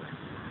money.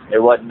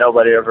 It wasn't,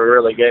 nobody ever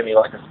really gave me,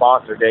 like a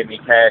sponsor gave me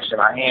cash in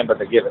my hand, but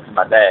they give it to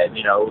my dad,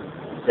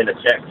 send a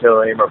check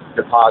to him or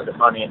deposit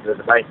money into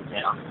the bank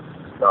account.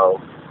 So,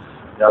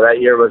 that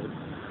year was a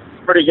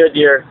pretty good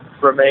year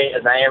for me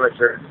as an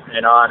amateur.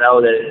 I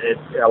know that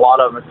a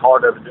lot of them, it's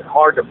hard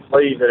to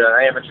believe that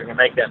an amateur can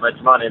make that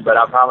much money, but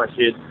I promise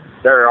you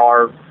there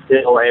are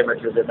still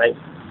amateurs that make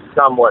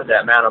somewhat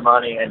that amount of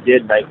money and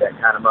did make that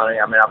kind of money.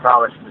 I mean, I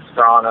promise you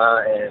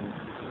Pastrana and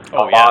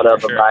a lot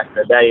of them back in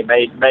the day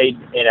made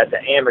and at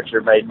the amateur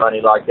made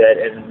money like that.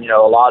 And,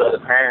 a lot of the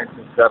parents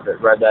and stuff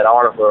that read that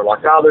article are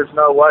like, oh, there's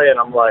no way. And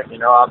I'm like,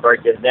 I'll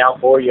break this down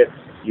for you.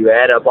 You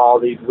add up all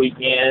these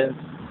weekends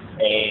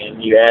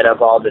and you add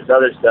up all this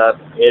other stuff,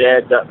 it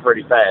adds up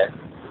pretty fast.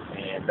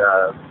 And,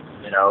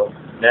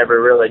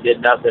 never really did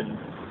nothing,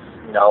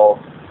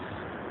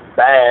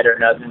 bad or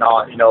nothing,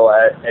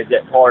 as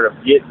that part of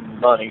getting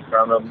money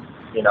from them,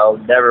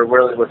 never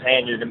really was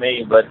handed to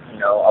me, but,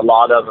 a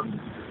lot of them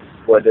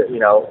would,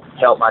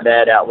 help my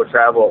dad out with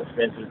travel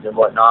expenses and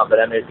whatnot. But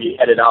I mean, if you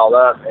add it all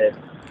up, and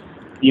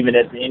even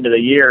at the end of the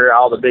year,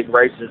 all the big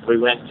races we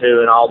went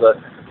to and all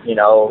the,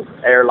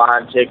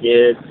 airline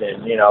tickets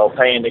and,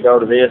 paying to go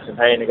to this and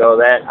paying to go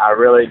to that, I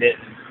really didn't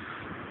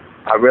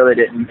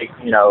make,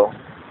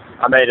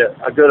 I made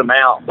a good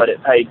amount, but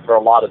it paid for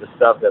a lot of the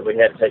stuff that we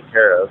had to take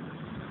care of.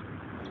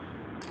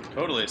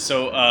 Totally.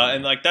 So,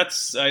 and like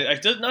that's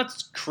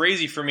not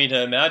crazy for me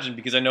to imagine,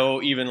 because I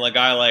know even a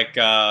guy like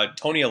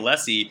Tony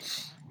Alessi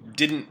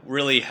didn't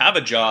really have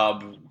a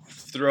job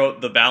throughout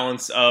the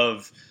balance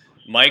of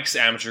Mike's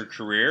amateur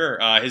career.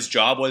 His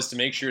job was to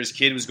make sure his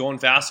kid was going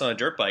fast on a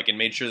dirt bike, and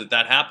made sure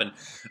that happened.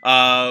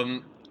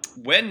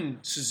 When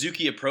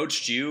Suzuki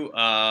approached you,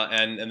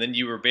 and then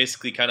you were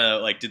basically kind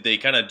of like, did they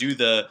kind of do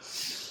the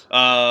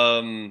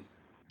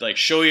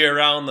show you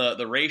around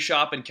the race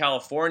shop in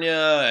California,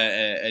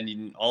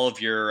 and all of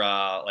your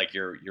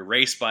your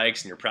race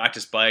bikes and your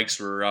practice bikes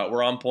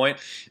were on point?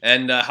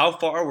 And how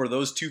far were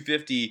those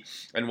 250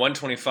 and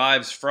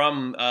 125s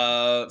from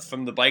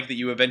the bike that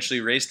you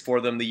eventually raced for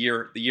them the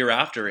year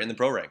after in the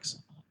pro ranks?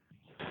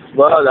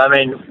 Well, I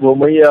mean,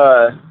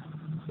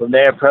 when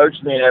they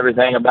approached me and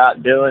everything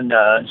about doing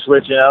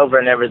switching over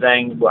and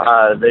everything,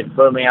 they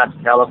flew me out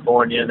to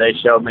California and they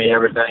showed me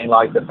everything,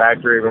 like the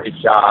factory race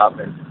shop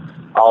and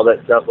all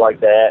that stuff like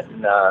that.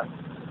 And,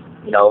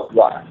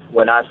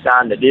 when I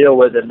signed the deal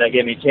with them, they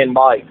gave me 10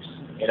 bikes.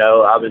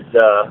 I was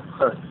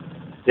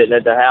sitting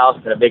at the house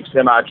and a big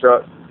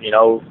semi-truck,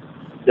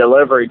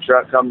 delivery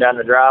truck come down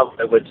the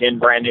driveway with 10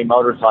 brand new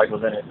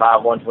motorcycles in it,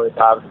 5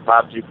 125s and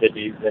 5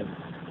 250s. And,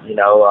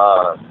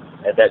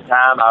 at that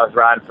time I was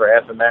riding for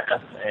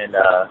FMS, and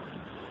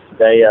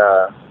they,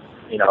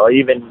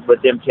 even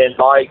with them 10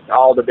 bikes,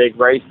 all the big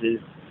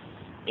races,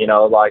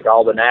 like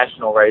all the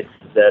national races,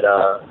 that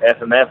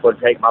FMF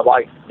would take my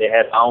bikes. They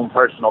had their own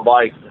personal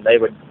bikes, and they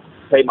would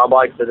take my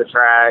bikes to the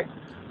track,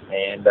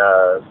 and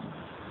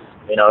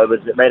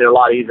it made it a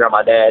lot easier on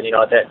my dad.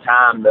 At that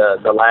time,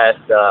 the last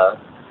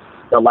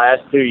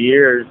 2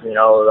 years,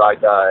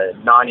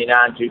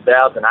 99,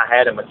 2000, I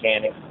had a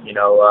mechanic,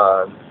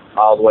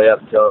 all the way up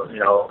until,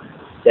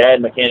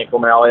 Dad mechanic for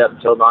me all the way up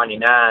until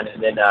 99,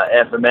 and then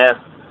FMF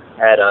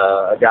had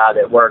a guy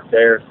that worked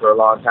there for a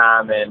long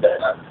time, and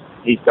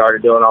he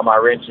started doing all my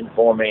wrenching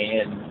for me,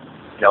 and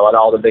at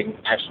all the big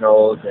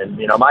nationals. And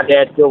my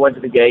dad still went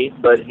to the gate,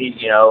 but he,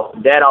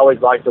 Dad always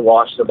liked to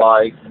wash the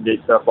bikes and do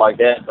stuff like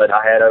that. But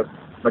I had a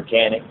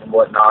mechanic and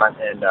whatnot,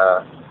 and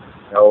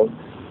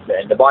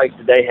and the bikes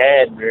that they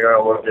had,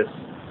 were just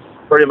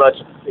pretty much,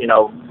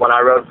 when I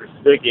rode for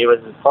Suzuki, it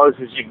was as close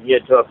as you can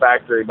get to a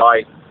factory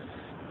bike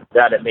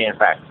without it being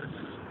factory.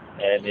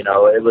 And it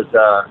was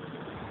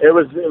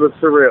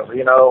surreal.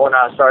 When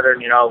I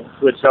started,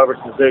 switched over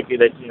to Suzuki,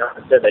 they,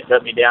 said they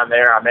took me down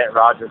there. I met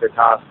Roger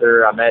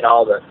DeCoster. I met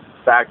all the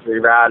factory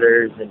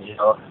riders, and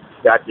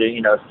got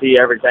to see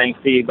everything,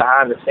 see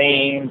behind the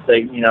scenes.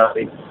 They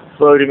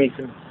flew to me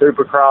some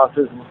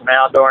Supercrosses and some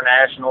outdoor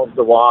nationals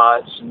to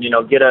watch, and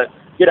get an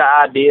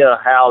idea of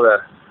how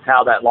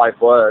that life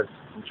was,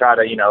 and try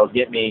to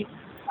get me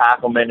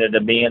acclimated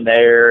to being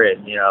there,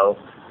 and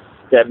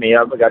set me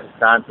up. I got to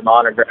sign some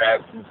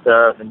autographs and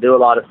stuff, and do a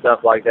lot of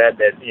stuff like that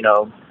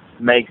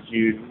makes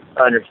you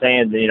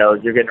understand that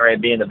you're getting ready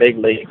to be in the big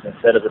leagues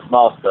instead of the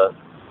small stuff.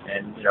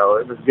 And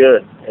it was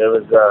good. It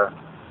was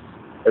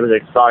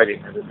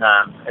exciting at the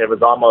time. It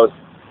was almost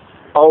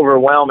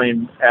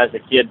overwhelming as a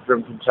kid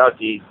from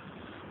Kentucky,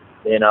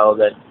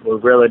 that we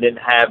really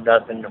didn't have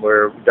nothing.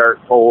 We're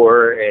dirt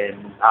poor,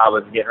 and I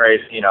was getting ready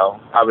to,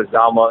 I was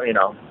almost,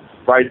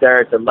 right there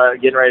at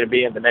getting ready to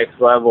be at the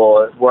next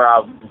level where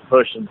I've been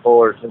pushing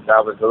for since I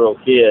was a little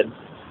kid.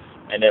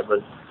 And it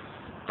was,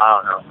 I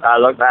don't know, I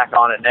look back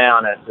on it now,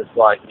 and it's just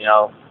like,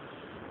 I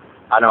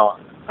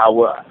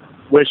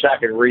wish I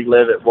could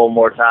relive it one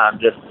more time,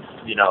 just,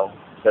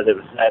 because it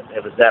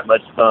was that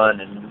much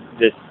fun and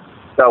just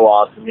so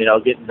awesome,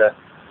 getting to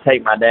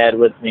take my dad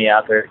with me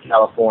out there to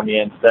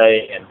California and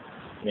stay. And,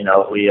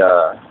 we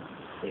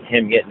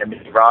him getting to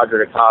meet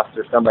Roger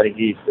DeCoster, somebody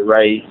he used to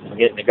race, and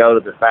getting to go to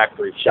the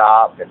factory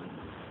shop and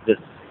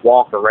just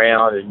walk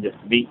around and just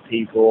meet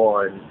people.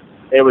 And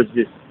it was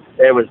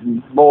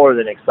more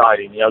than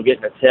exciting,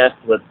 getting to test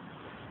with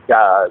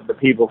the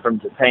people from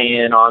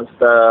Japan on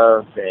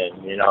stuff.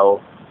 And,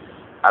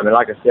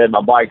 like I said,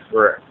 my bikes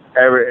were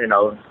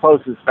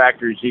closest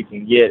factories you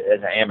can get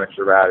as an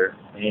amateur rider.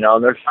 And,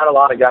 there's not a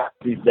lot of guys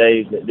these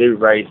days that do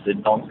race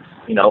that don't,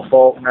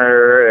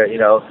 Faulkner,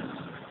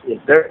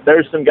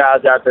 there's some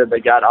guys out there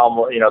that got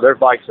almost, their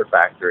bikes are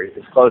factory,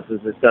 as close as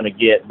it's going to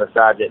get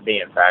besides it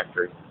being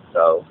factory.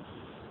 So,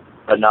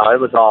 but no, it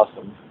was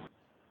awesome.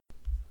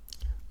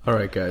 All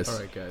right, guys.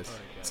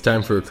 It's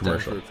time for a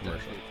commercial.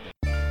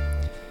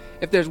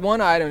 If there's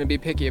one item to be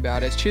picky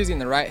about, it's choosing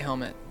the right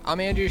helmet. I'm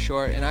Andrew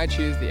Short, and I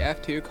choose the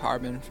F2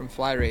 Carbon from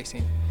Fly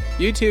Racing.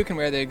 You too can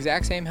wear the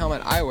exact same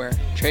helmet I wear,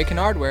 Trey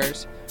Kennard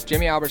wears,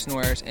 Jimmy Albertson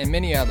wears, and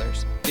many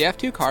others. The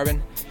F2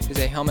 Carbon is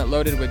a helmet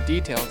loaded with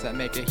details that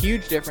make a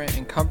huge difference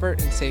in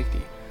comfort and safety.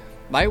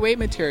 Lightweight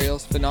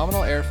materials,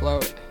 phenomenal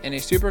airflow, and a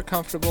super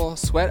comfortable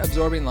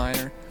sweat-absorbing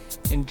liner,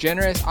 and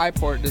generous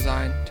eye-port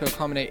design to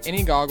accommodate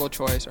any goggle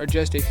choice are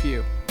just a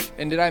few.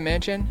 And did I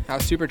mention how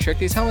super trick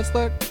these helmets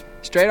look?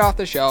 Straight off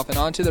the shelf and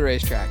onto the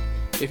racetrack.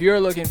 If you are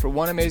looking for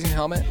one amazing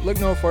helmet, look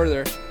no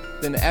further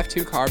than the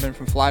F2 Carbon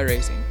from Fly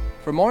Racing.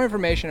 For more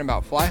information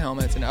about Fly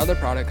helmets and other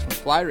products from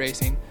Fly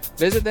Racing,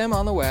 visit them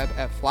on the web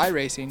at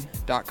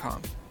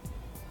flyracing.com.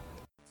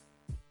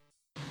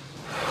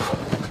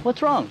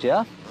 What's wrong,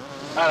 Jeff?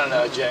 I don't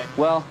know, Jay.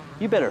 Well,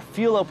 you better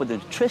fuel up with a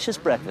nutritious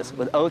breakfast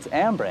with Oats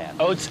and Bran.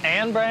 Oats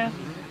and Bran?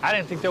 I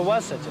didn't think there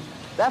was such a thing.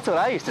 That's what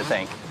I used to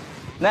think.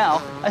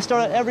 Now, I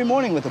start out every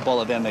morning with a bowl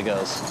of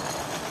Amigos.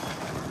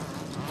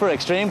 For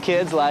extreme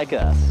kids like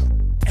us.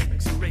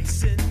 Eric's a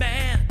racing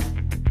man,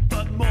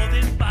 but more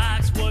than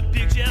bikes, what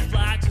Big Jeff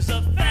likes is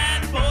a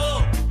fat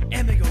bowl.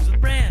 Amigos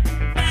with Bran,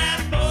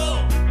 fat bowl.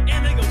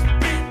 Amigos with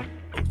Bran,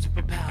 Oats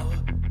for power,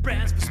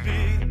 Bran's for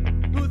speed.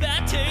 Ooh,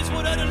 that tastes,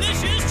 what a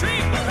delicious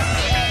treat.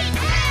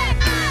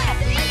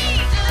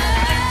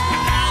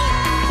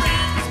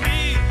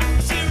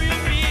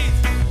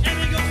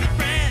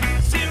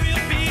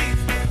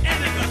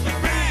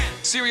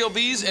 Cereal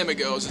B's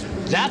Amigos.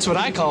 That's what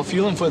I call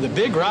fueling for the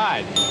big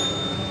ride.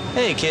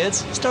 Hey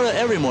kids, start out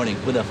every morning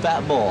with a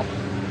fat bowl.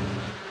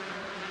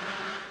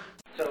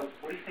 So,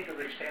 what do you think of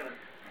Rich Taylor?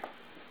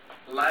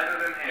 Lighter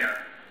than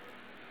air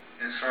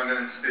and stronger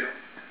than steel.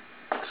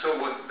 So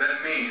what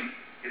that means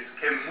is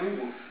can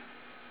move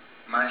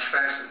much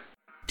faster.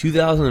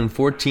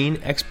 2014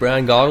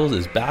 X-Brand Goggles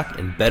is back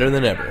and better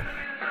than ever.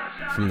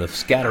 From the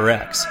Scatter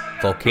X,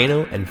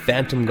 Volcano, and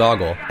Phantom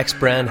Goggle,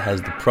 X-Brand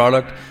has the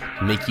product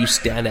to make you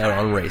stand out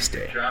on race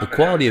day. The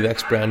quality of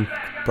X-Brand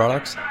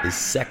products is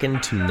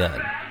second to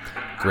none.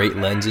 Great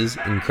lenses,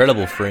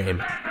 incredible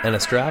frame, and a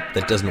strap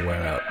that doesn't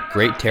wear out.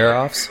 Great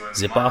tear-offs,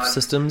 zip-off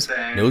systems,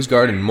 nose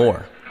guard, and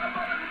more.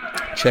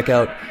 Check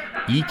out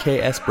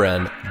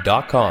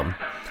eksbrand.com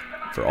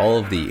for all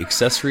of the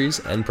accessories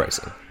and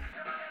pricing.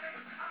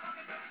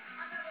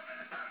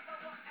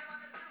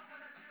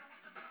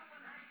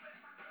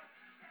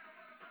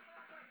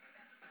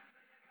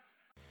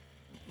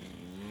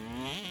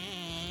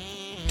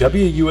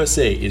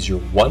 WUSA is your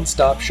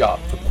one-stop shop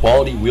for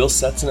quality wheel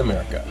sets in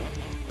America.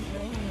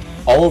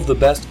 All of the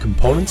best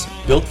components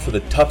built for the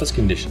toughest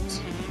conditions.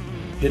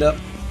 Hit up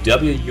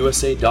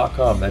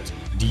WUSA.com, that's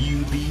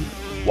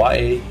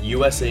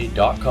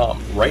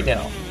DUBYAUSA.com right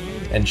now,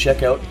 and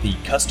check out the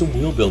custom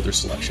wheel builder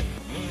selection.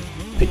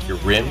 Pick your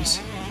rims,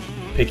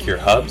 pick your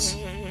hubs,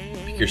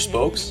 pick your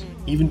spokes,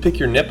 even pick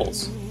your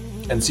nipples,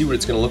 and see what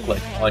it's going to look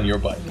like on your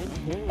bike.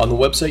 On the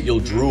website, you'll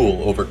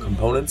drool over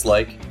components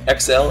like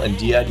XL and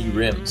DID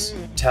rims,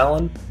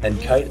 Talon and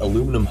Kite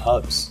aluminum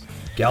hubs,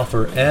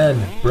 Galfer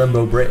and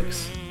Brembo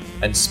brakes,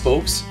 and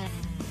spokes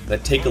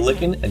that take a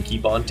licking and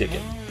keep on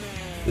ticking.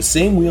 The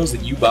same wheels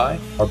that you buy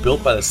are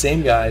built by the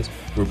same guys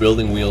who are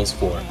building wheels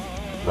for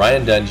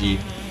Ryan Dungey,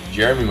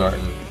 Jeremy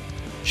Martin,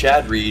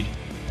 Chad Reed,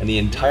 and the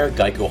entire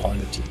Geico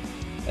Honda team.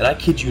 And I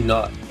kid you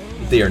not,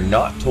 they are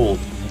not told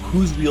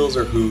whose wheels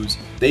are whose,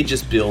 they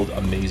just build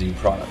amazing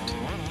product.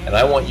 And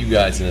I want you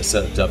guys in a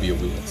set of W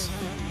wheels.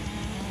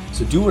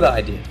 So do what I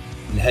did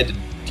and head to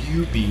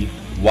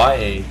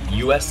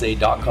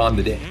WYAUSA.com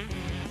today.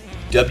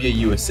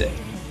 WUSA,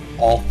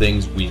 all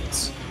things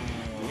wheels.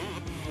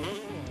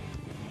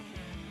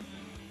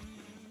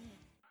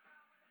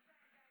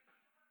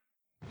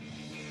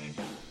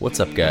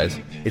 What's up, guys?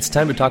 It's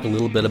time to talk a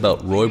little bit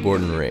about Roy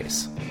Borden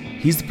Race.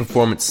 He's the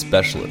performance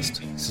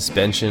specialist.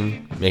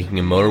 Suspension, making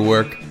a motor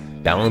work,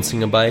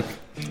 balancing a bike,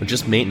 or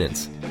just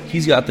maintenance.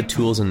 He's got the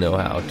tools and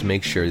know-how to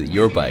make sure that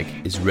your bike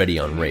is ready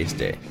on race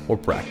day or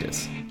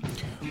practice.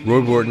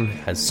 Roy Borden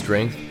has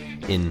strength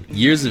in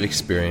years of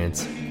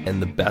experience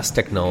and the best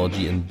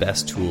technology and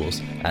best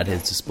tools at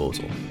his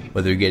disposal.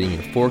 Whether you're getting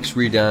your forks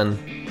redone,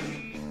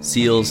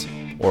 seals,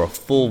 or a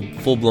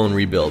full-blown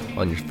rebuild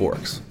on your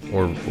forks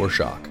or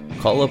shock.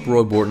 Call up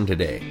Roy Borden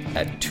today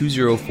at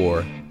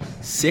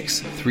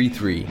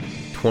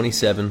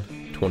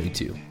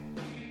 204-633-2722.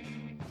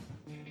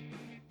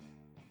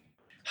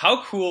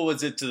 how cool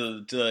was it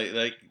to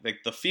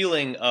like the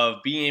feeling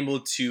of being able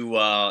to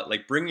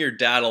like bring your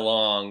dad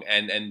along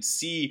and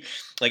see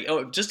like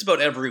just about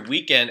every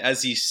weekend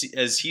as he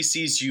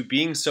sees you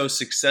being so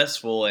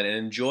successful and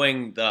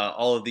enjoying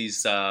all of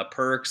these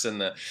perks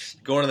and the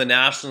going to the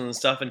nationals and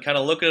stuff, and kind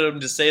of look at him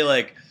to say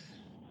like,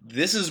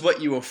 this is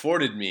what you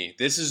afforded me.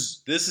 This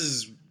is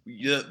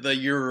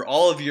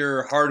all of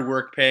your hard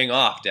work paying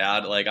off,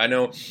 Dad. Like, I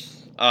know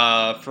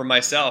for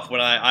myself, when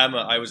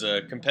I was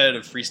a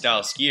competitive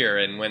freestyle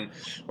skier, and when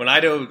I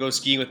go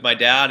skiing with my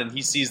dad and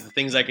he sees the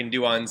things I can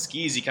do on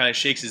skis, he kind of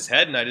shakes his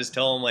head, and I just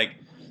tell him like,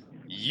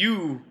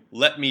 you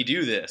let me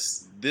do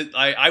this.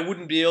 I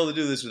wouldn't be able to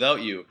do this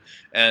without you.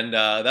 And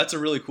that's a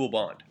really cool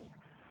bond.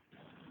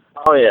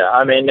 Oh yeah,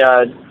 I mean,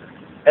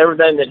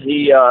 everything that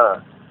he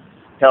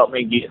helped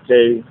me get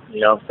to,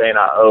 saying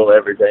I owe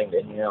everything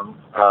to him.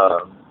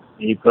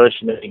 He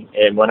pushed me,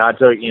 and when I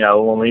took,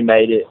 when we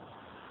made it,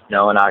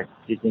 and I,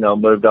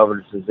 moved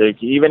over to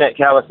Suzuki, even at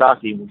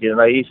Kawasaki,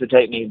 they used to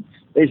take me,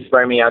 they used to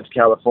bring me out to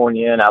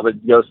California, and I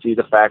would go see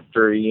the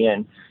factory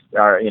and,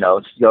 go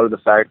to the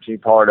factory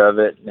part of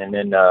it, and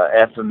then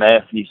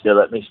FMF used to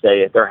let me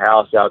stay at their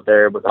house out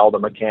there with all the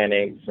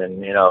mechanics,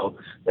 and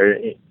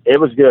it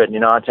was good.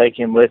 I take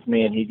him with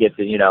me, and he gets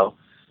to,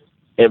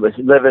 it was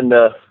living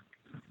the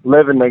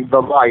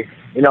life.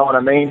 You know what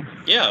I mean?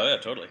 Yeah,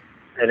 totally.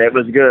 And it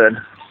was good.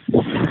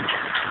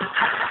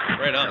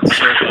 Right on.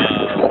 So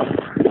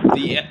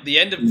the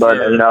end of but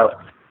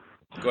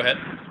go ahead.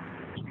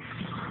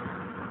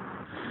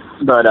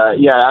 But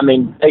yeah, I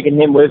mean, taking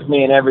him with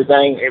me and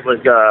everything, it was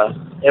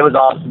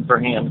awesome for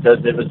him,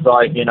 because it was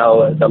like,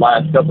 the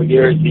last couple of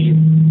years, he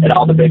at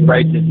all the big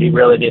races, he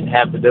really didn't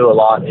have to do a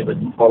lot. It was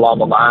more along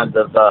the lines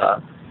of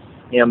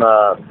him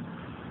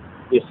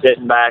just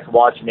sitting back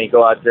watching me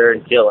go out there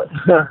and kill it.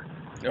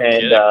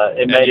 And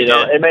it made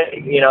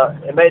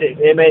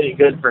it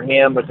good for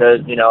him,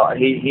 because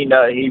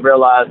he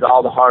realized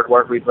all the hard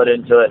work we put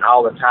into it and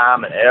all the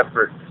time and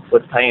effort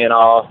was paying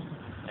off,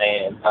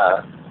 and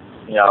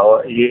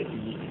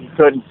you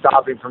couldn't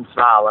stop him from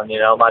smiling.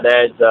 My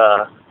dad's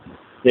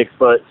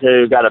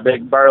 6'2", got a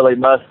big burly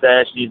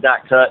mustache. He's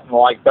not cut in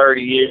like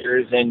 30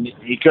 years, and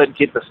he couldn't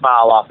keep the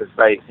smile off his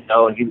face.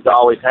 And he was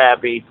always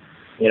happy.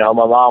 My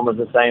mom was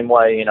the same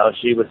way.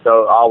 She was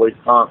so always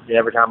pumped. And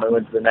every time we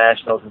went to the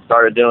nationals and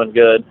started doing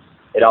good,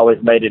 it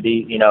always made it,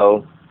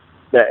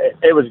 that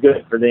it was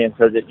good for them,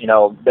 because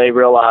they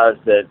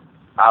realized that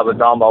I was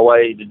on my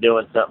way to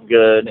doing something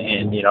good,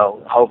 and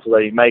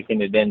hopefully making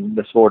it in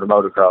the sport of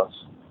motocross.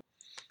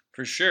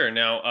 For sure.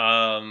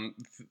 Now,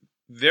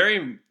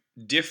 very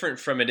different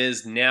from it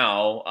is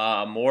now.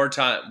 More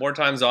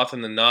times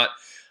often than not,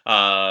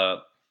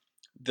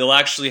 they'll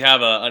actually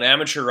have an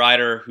amateur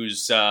rider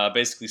who's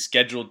basically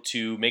scheduled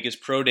to make his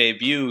pro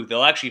debut.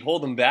 They'll actually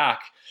hold them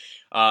back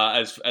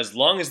as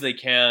long as they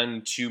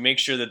can to make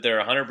sure that they're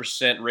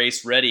 100%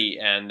 race ready.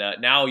 And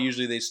now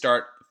usually they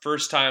start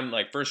first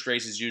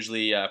race is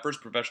usually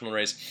first professional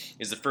race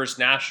is the first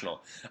national.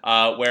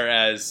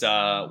 Whereas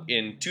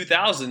in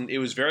 2000, it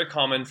was very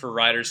common for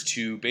riders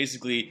to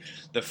basically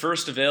the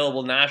first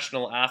available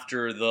national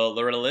after the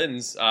Loretta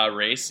Lynn's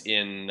race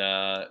in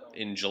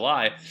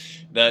July,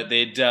 that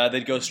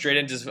they'd go straight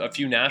into a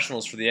few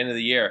nationals for the end of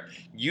the year.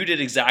 You did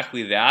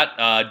exactly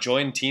that.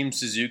 Joined Team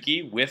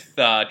Suzuki with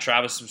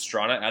Travis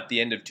Pastrana at the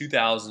end of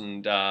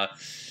 2000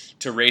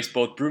 to race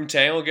both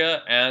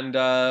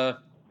Broome-Tangolga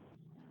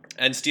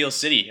and Steel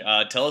City.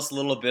 Tell us a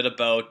little bit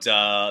about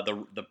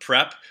the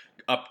prep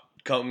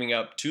coming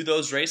up to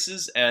those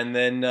races, and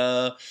then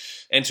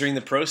entering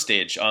the pro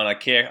stage on a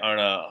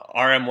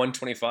RM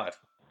 125.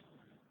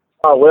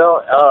 Oh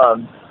well,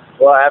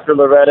 after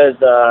Loretta's,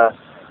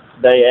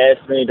 they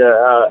asked me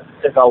to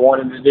if I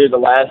wanted to do the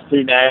last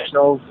two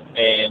nationals,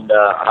 and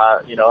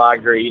I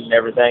agreed and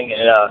everything,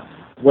 and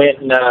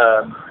went and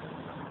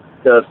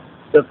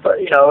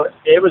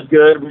it was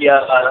good.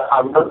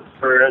 I wrote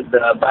for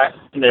back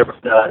then there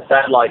was a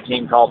satellite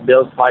team called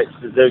Bill's Pipe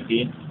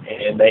Suzuki,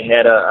 and they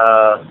had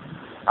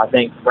I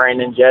think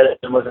Brandon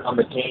Jettison was on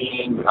the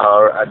team,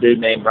 or a dude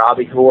named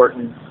Robbie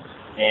Horton,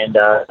 and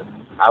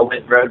I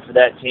went and rode for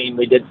that team.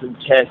 We did some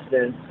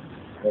testing,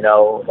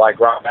 like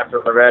right after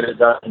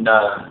Loretta's up in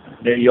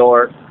New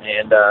York,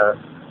 and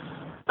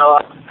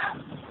I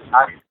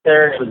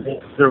there it was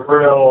a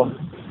real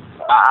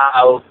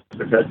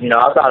because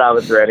I thought I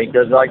was ready,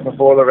 because like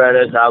before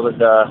Loretta's I was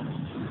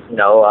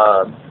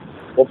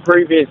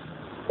previous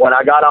when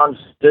I got on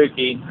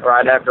Suzuki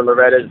right after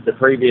Loretta's the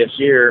previous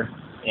year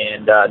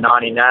in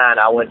 '99,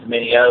 I went to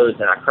Mini O's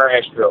and I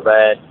crashed real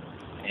bad,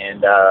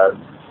 and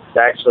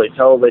actually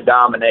totally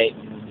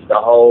dominating the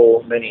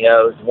whole Mini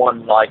O's,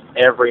 won like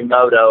every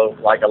moto,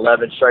 like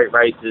 11 straight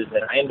races,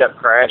 and I ended up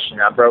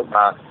crashing. I broke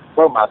my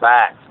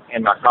back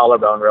and my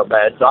collarbone real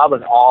bad, so I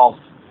was off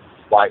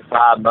like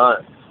 5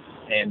 months.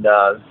 And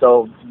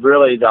so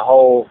really the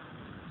whole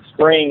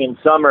spring and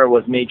summer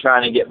was me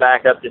trying to get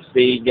back up to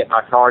speed, get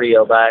my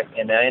cardio back.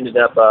 And I ended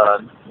up,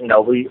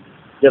 we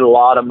did a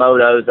lot of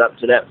motos up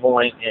to that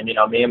point. And,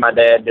 me and my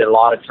dad did a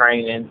lot of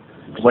training.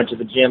 Went to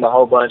the gym a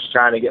whole bunch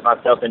trying to get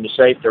myself into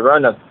shape to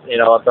run a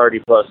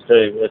 30+2.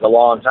 It's a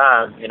long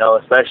time,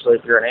 especially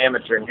if you're an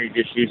amateur and you're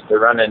just used to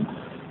running,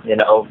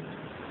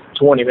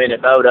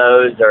 20-minute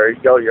motos, or you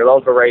go to your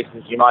local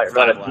races, you might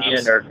run a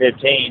 10 or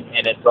 15,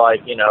 and it's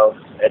like,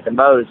 at the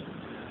most.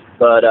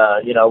 But,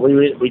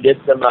 we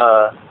did some,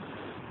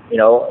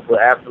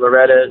 after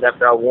Loretta's,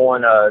 after I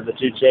won the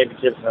 2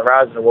 championships in the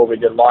Horizon Award, we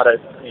did a lot of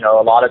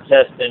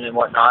testing and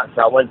whatnot.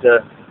 So I went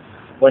to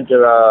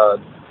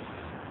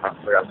I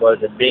forgot, was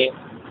it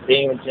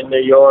Binghamton,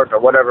 New York,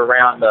 or whatever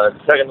round, the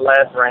second to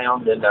last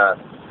round, and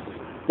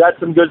got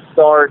some good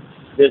starts.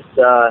 Just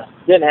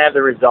didn't have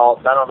the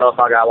results. I don't know if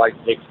I got like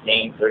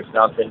 16th or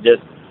something.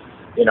 Just,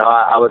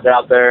 I was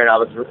out there and I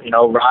was,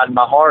 riding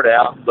my heart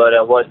out, but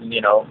it wasn't,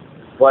 it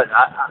was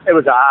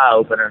an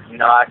eye-opener.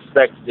 I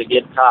expected to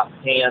get top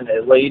 10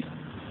 at least,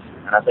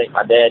 and I think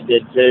my dad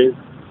did too.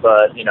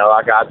 But,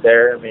 I got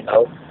there,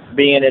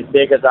 being as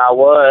big as I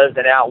was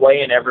and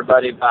outweighing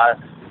everybody by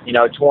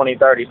 20,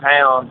 30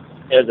 pounds,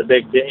 it was a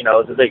big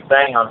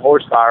thing on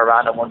horsepower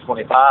riding at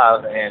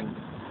 125. And,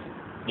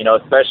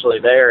 especially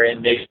there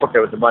in New York,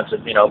 there was a bunch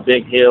of,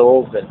 big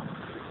hills and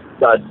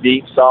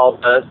deep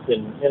sawdust.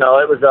 And, it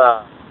was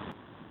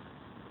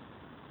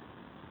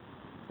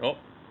Oh.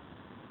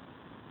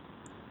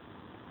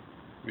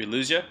 We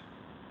lose you?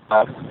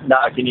 no,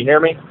 can you hear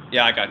me?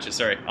 Yeah, I got you.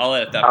 Sorry. I'll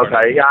edit that part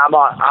out. Okay, yeah, I'm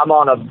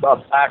on a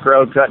back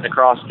road cutting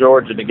across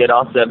Georgia to get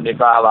on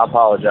 75. I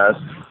apologize.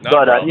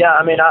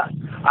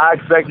 I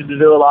expected to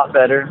do a lot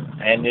better,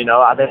 and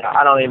I think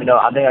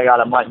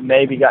I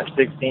maybe got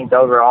 16th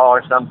overall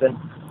or something. I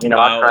crashed you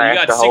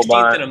got a whole 16th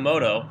bunch. in a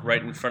moto,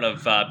 right in front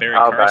of Barry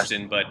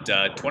Karsten, but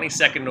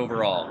 22nd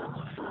overall.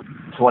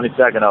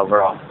 22nd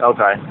overall.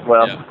 Okay,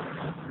 well,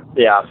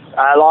 yeah,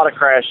 I had a lot of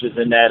crashes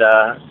in that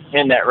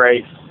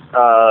race,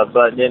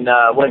 but then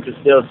went to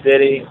Steel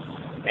City,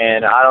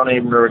 and I don't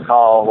even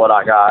recall what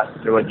I got.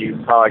 You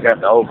probably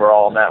got the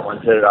overall on that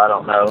one too. I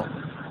don't know.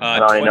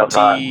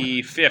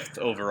 25th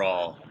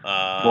overall.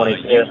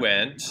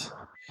 25th.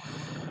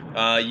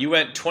 You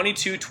went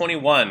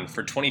 22-21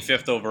 for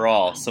 25th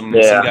overall. Some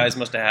guys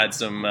must have had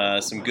some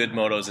good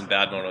motos and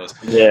bad motos.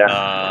 Yeah,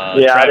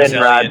 I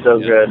didn't ride so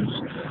good.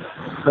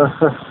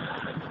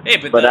 Hey,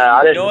 but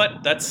you know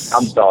what? I'm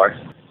sorry.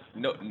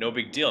 No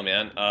big deal,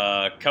 man.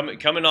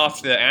 Coming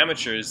off the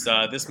amateurs,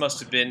 this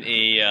must have been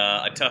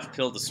a tough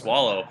pill to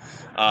swallow.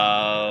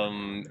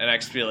 And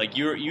actually, like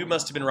you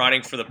must have been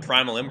riding for the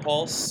Primal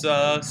Impulse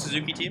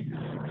Suzuki team.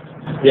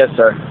 Yes,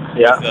 sir.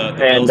 Yeah,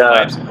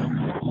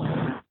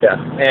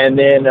 and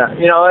then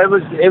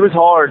it was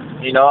hard.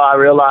 I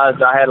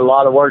realized I had a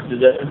lot of work to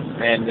do,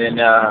 and then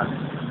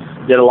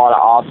did a lot of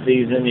off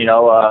season.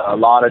 A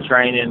lot of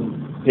training.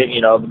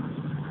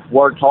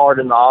 Worked hard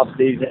in the off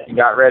season and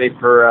got ready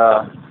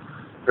for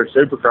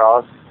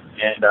Supercross,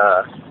 and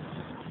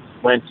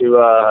went to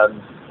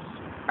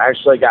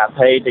actually got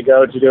paid to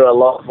go to do a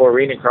local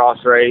arena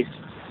cross race,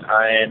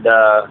 and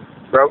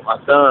broke my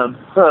thumb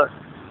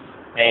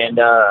and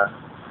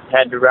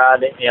had to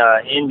ride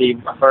Indy.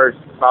 My first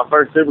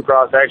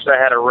Supercross. Actually, I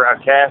had a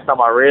cast on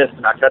my wrist,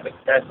 and I cut the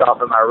cast off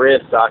of my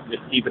wrist so I could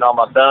just keep it on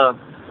my thumb,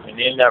 and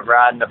ended up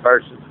riding the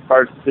first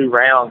 2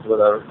 rounds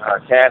with a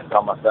cast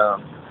on my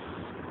thumb.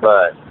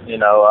 But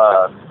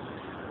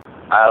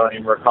I don't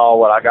even recall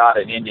what I got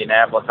in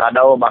Indianapolis. I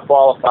know my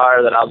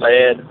qualifier that I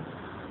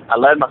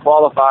led my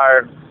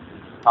qualifier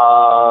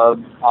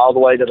all the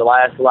way to the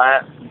last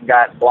lap.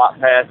 Got block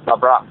passed by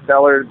Brock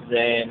Sellers,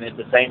 and at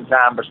the same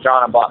time,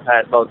 Pastrana block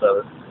passed both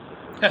of us.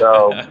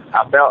 So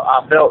I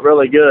felt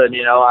really good.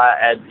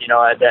 At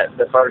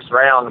the first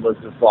round was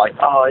just like,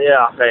 oh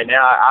yeah, okay,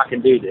 now I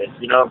can do this.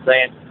 You know what I'm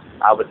saying?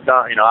 I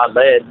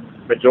led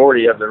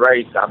majority of the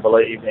race, I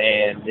believe,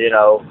 and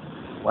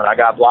when I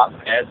got block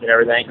passed and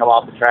everything come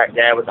off the track,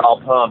 Dad was all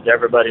pumped.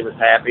 Everybody was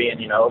happy,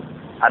 and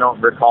I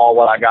don't recall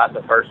what I got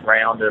the first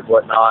round or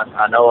whatnot.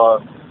 I know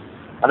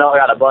I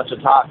got a bunch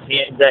of top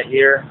 10s that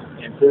year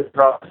in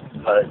Supercross,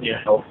 but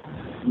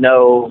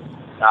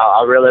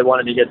I really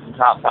wanted to get some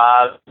top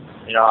 5.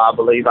 I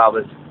believe I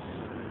was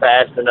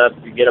fast enough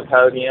to get a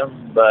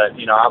podium, but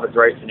I was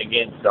racing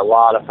against a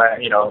lot of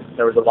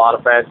there was a lot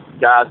of fast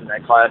guys in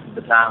that class at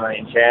the time. I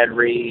mean, Chad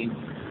Reed,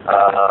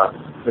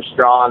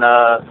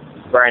 Pastrana,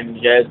 Brandon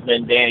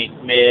Jesman, Danny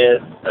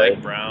Smith,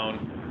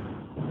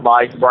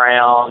 Mike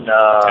Brown,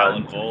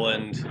 Talon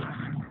Voland.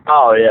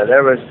 Oh yeah,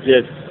 it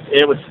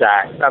was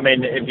stacked. I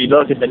mean, if you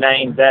look at the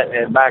names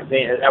back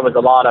then, that was a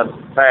lot of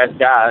fast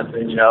guys,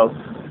 and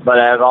but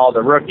of all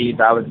the rookies,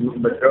 I was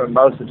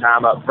most of the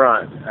time up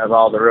front of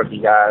all the rookie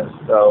guys.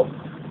 So,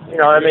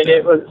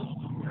 it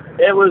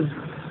was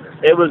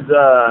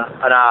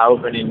an eye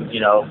opening,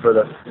 for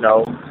the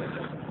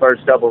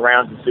first couple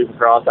rounds of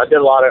Supercross. I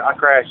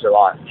crashed a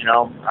lot.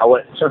 I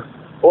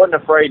wasn't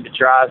afraid to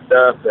try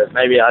stuff that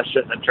maybe I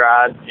shouldn't have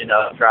tried.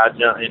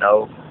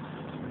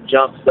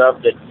 Jump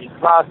stuff that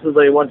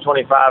possibly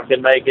 125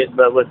 could make it,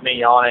 but with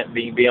me on it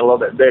being a little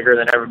bit bigger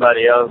than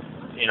everybody else,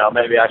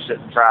 maybe I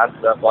shouldn't try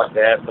stuff like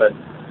that. But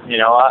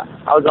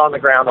I was on the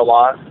ground a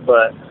lot,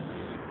 but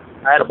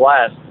I had a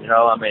blast. You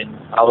know, I mean,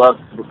 I love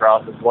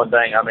Supercross. It's one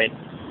thing. I mean,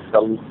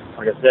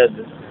 like I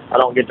said, I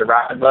don't get to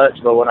ride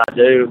much, but when I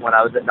do, when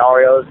I was at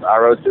Nario's, I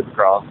rode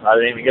Supercross. I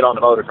didn't even get on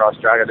the motocross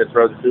track. I just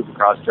rode the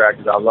Supercross track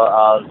because I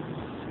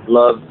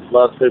love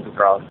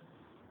Supercross.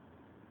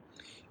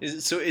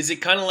 Is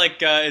it kind of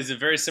like, is it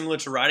very similar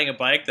to riding a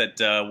bike that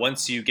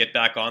once you get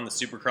back on the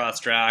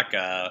Supercross track,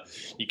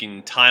 you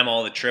can time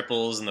all the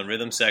triples and the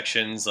rhythm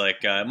sections?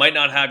 Like, it might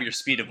not have your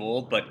speed of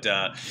old, but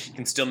you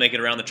can still make it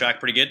around the track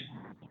pretty good?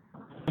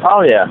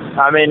 Oh, yeah.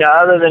 I mean,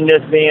 other than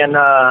just being,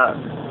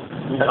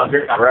 you know, if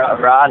you're not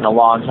riding a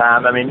long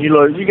time, I mean, you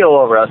get a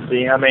little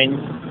rusty. I mean,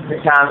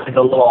 it kind of is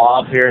a little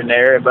off here and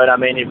there, but I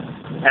mean,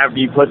 after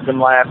you put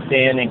some laps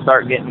in and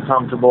start getting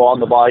comfortable on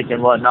the bike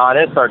and whatnot,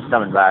 it starts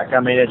coming back. I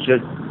mean,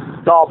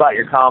 it's all about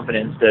your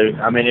confidence, too.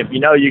 I mean, if you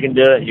know you can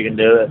do it, you can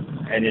do it.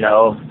 And, you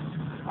know,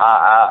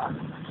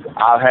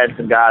 I've had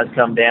some guys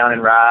come down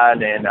and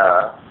ride, and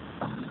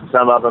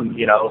some of them,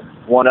 you know,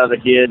 one other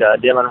kid,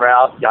 Dylan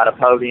Rouse, got a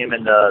podium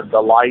in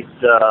the lights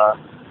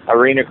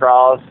arena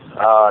cross.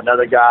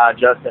 Another guy,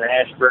 Justin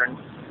Ashburn,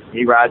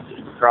 he rides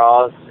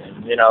Supercross,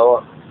 and, you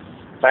know,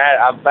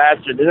 I'm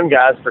faster than them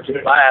guys for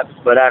 2 laps,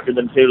 but after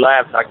them 2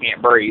 laps, I can't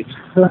breathe.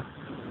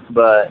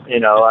 But, you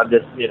know, I'm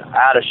just, you know,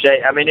 out of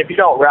shape. I mean, if you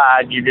don't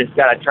ride, you just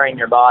got to train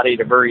your body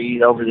to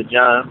breathe over the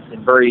jumps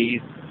and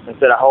breathe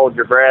instead of hold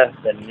your breath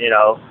and, you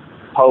know,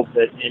 hope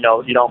that, you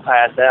know, you don't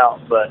pass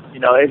out. But, you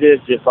know, it is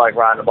just like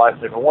riding a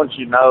bicycle. Once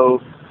you know,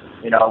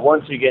 you know,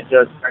 once you get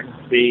to a certain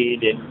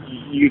speed,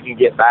 and you can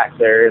get back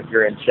there if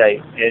you're in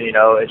shape. And, you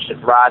know, it's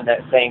just riding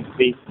that same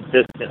speed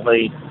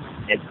consistently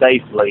and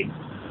safely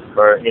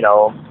for, you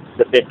know,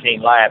 the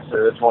 15 laps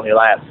or the 20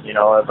 laps, you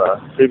know, of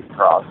a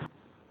Supercross.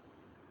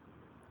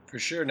 For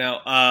sure.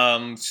 Now,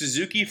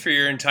 Suzuki for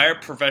your entire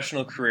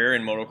professional career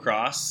in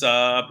motocross,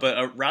 but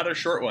a rather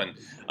short one.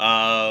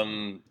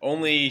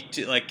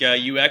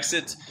 You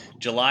exit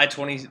July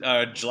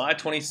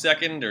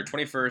 22nd or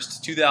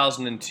 21st,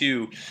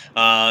 2002,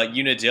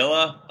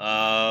 Unadilla.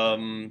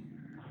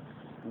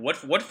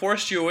 What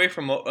forced you away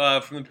from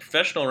the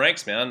professional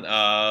ranks, man?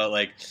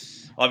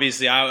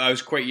 Obviously, I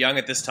was quite young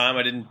at this time.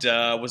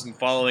 I wasn't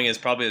following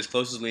probably as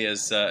closely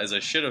as I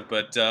should have,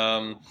 but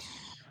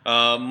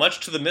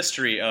much to the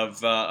mystery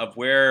of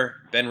where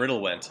Ben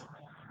Riddle went.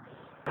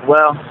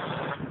 Well,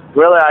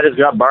 really, I just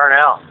got burnt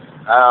out.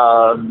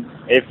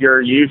 If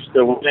you're used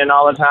to winning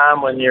all the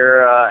time when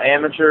you're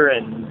amateur,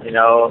 and, you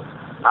know,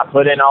 I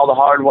put in all the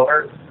hard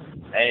work,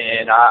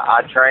 and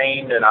I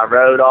trained and I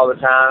rode all the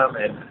time,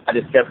 and I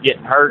just kept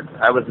getting hurt.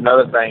 That was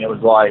another thing. It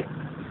was like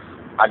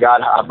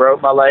I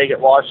broke my leg at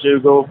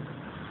Washougal,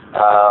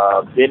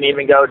 didn't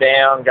even go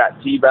down, got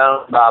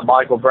T-boned by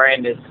Michael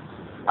Brandis.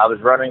 I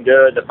was running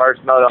good. The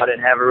first moto, I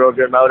didn't have a real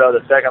good moto.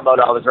 The second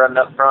moto, I was running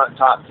up front,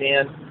 top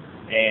 10,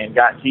 and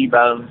got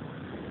T-boned.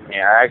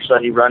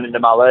 And he run into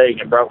my leg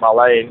and broke my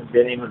leg.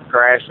 Didn't even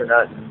crash or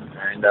nothing.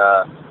 And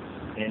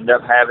ended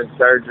up having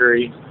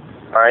surgery.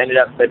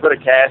 They put a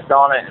cast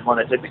on it, and when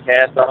they took the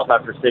cast off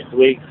after 6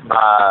 weeks,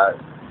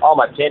 all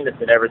my tendons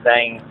and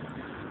everything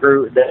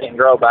didn't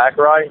grow back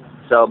right.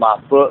 So my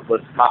foot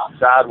was popped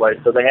sideways.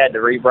 So they had to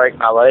re-break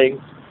my leg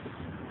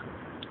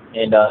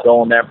and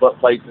go in there and put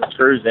plates and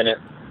screws in it.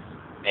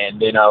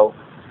 And, you know,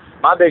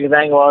 my big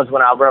thing was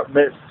when I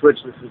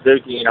switched to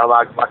Suzuki, you know,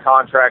 my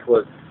contract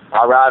was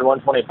I ride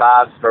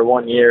 125s for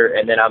 1 year,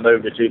 and then I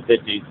moved to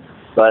 250s.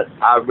 But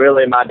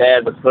my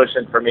dad was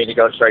pushing for me to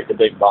go straight to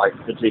big bikes,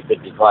 the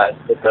 250 class,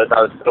 because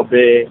I was so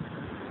big,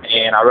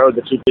 and I rode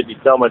the 250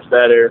 so much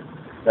better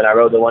than I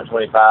rode the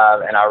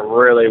 125, and I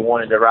really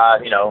wanted to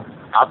ride, you know.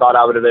 I thought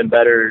I would have been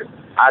better.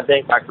 I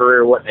think my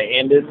career wouldn't have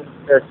ended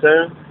as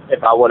soon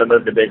if I would have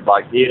moved to big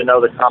bikes. Even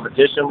though the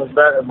competition was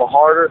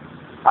harder,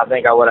 I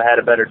think I would have had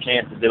a better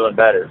chance of doing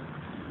better.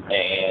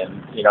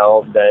 And, you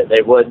know,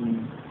 they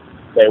wouldn't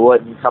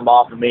come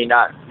off of me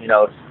not, you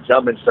know,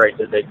 jumping straight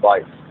to big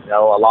bikes. You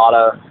know, a lot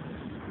of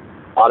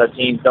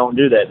teams don't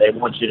do that. They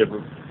want you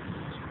to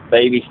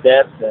baby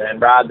steps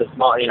and ride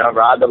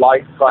the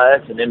light class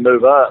and then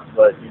move up.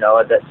 But, you know,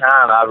 at that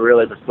time, I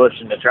really was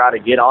pushing to try to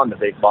get on the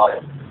big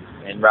bike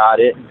and ride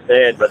it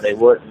instead, but they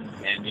wouldn't.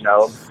 And, you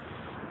know,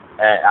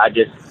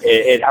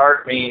 it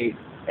hurt me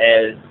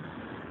as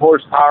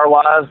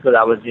horsepower-wise, but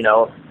I was, you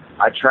know,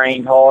 I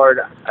trained hard.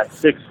 I'm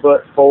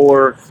 6'4",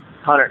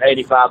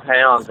 185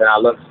 pounds, and I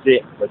looked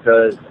sick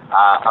because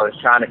I was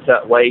trying to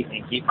cut weight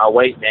and keep my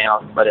weight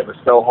down, but it was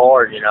so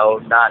hard, you know,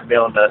 not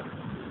being able to.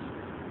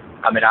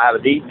 I mean, I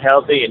was eating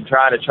healthy and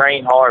trying to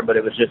train hard, but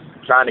it was just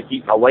trying to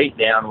keep my weight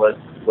down was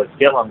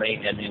killing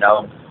me, and, you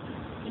know,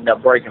 ended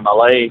up breaking my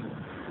leg,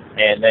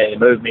 and they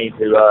moved me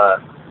to.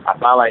 I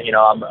finally, you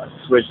know, I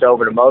switched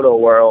over to Moto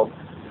World,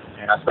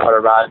 and I started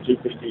riding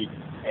 250,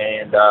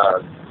 and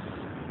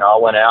you know, I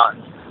went out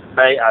and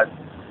I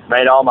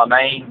made all my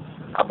mains.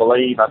 I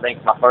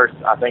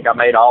think I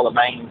made all the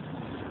mains.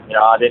 You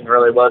know, I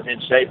wasn't in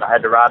shape. I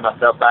had to ride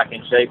myself back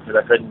in shape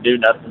because I couldn't do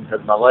nothing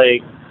because of my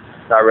leg.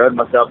 So I rode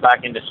myself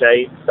back into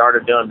shape,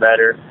 started doing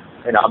better,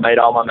 and I made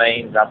all my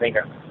mains. I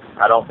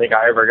don't think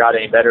I ever got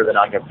any better than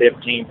like a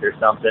 15th or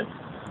something.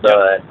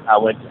 But I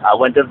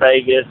went to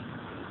Vegas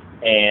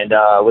and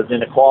was in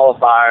the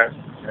qualifier,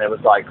 and it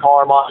was like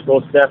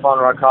Carmichael, Stefan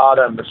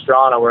Ricciardo, and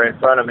Pastrana were in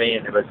front of me,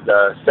 and it was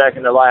the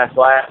second to last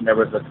lap, and there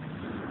was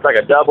it's like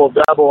a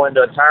double-double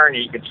into a turn.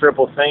 You could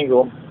triple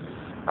single.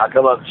 I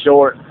come up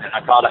short, and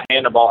I caught a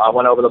handlebar. I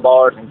went over the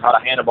bars and caught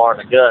a handlebar in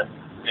the gut,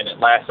 and it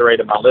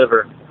lacerated my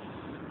liver.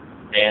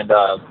 And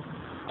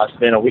I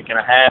spent a week and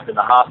a half in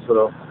the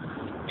hospital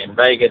in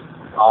Vegas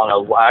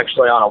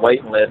actually on a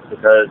waiting list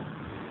because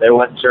they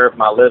wasn't sure if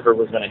my liver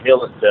was going to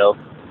heal itself.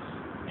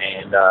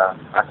 And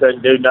I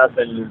couldn't do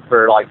nothing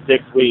for like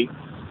 6 weeks,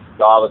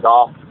 so I was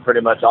off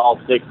pretty much all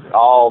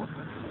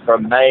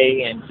from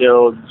May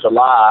until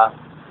July.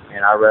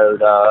 And I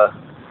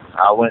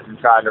went and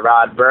tried to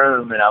ride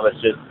broom, and I was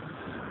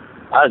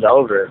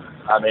over it.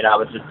 I mean, I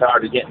was just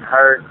tired of getting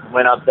hurt.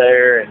 Went up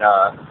there and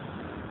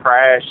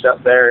crashed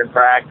up there in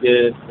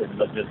practice, and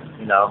was just,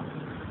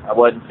 I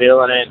wasn't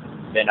feeling it.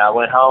 Then I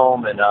went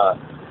home and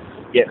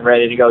getting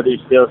ready to go do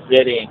Steel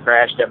City and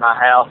crashed at my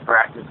house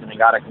practicing and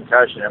got a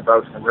concussion and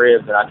broke some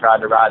ribs. And I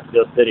tried to ride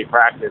Steel City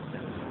practice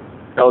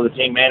and told the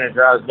team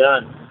manager I was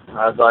done.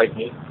 I was like,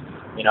 hey,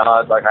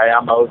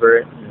 I'm over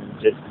it, and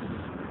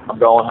I'm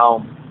going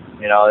home.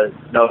 There's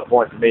no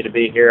point for me to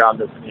be here on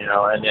this,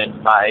 and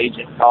then my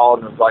agent called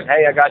and was like,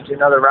 hey, I got you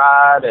another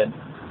ride, and,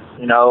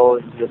 you'll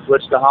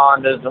switch to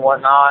Hondas and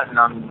whatnot. And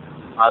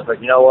I was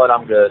like, you know what,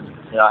 I'm good.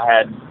 I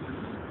had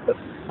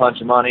a bunch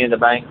of money in the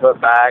bank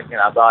put back, and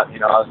I thought, I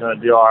was going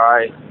to do all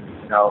right.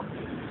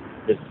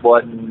 Just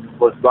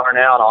was burnt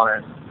out on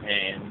it.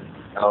 And,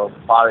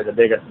 probably the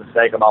biggest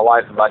mistake of my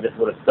life, if I just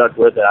would have stuck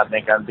with it, I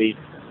think I'd be,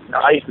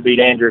 I used to beat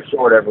Andrew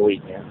Short every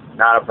weekend.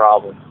 Not a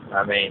problem.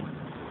 I mean,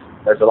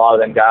 there's a lot of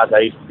them guys I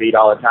used to beat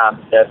all the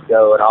time,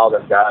 Tedesco and all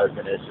them guys,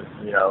 and it's just,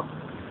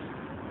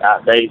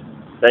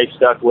 they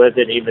stuck with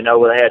it even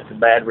though they had some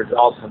bad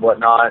results and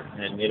whatnot,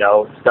 and,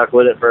 stuck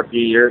with it for a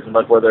few years, and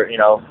look where they're,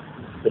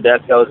 the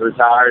Tedesco's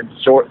retired,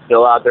 Short's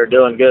still out there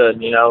doing good,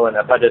 and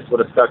if I just would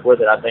have stuck with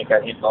it, I think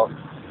I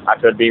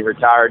could be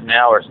retired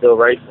now or still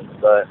racing,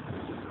 but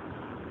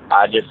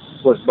I just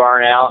was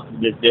burnt out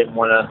and just didn't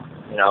want to,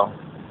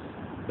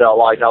 felt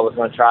like I was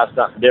going to try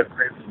something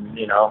different, and,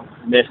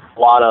 missed a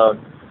lot of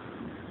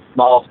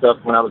small stuff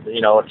when I was,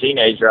 a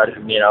teenager. I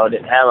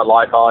didn't have a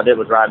life. All I did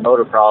was ride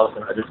motocross,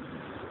 and I just,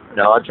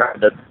 I tried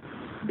to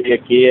be a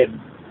kid,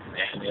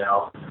 and,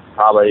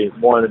 probably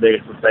one of the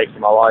biggest mistakes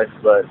of my life,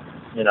 but,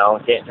 I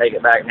can't take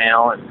it back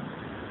now, and,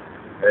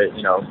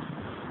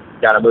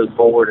 got to move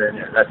forward, and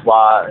that's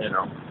why,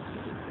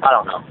 I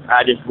don't know.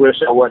 I just wish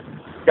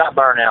got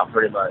burned out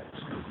pretty much.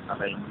 I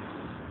mean,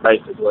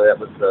 basically,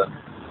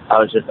 I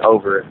was just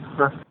over it.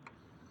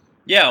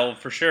 Yeah, well,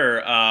 for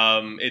sure.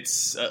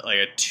 It's like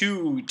a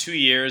two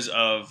years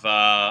of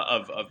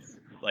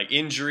like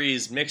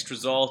injuries, mixed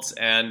results,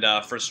 and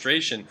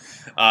frustration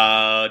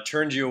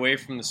turned you away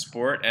from the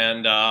sport.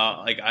 And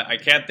I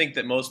can't think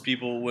that most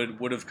people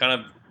would have kind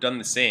of done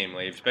the same,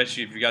 like,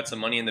 especially if you got some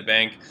money in the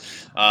bank.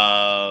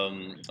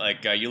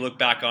 You look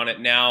back on it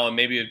now and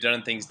maybe you've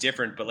done things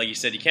different, but like you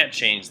said, you can't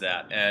change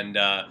that. And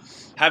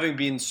having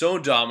been so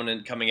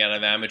dominant coming out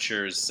of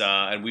amateurs,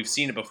 and we've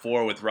seen it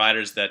before with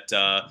riders that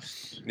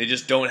they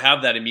just don't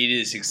have that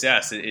immediate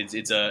success.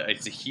 It's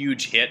a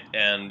huge hit,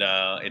 and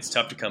it's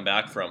tough to come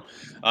back from.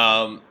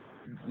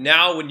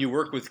 Now, when you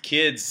work with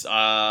kids,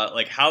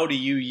 how do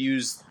you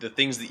use the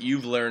things that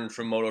you've learned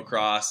from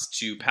motocross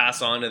to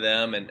pass on to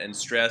them and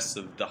stress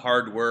of the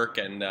hard work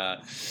and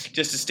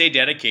just to stay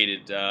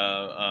dedicated,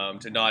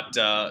 to not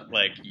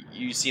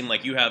you seem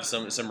like you have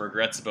some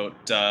regrets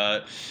about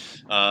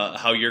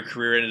how your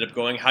career ended up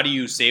going. How do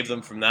you save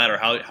them from that, or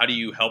how do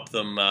you help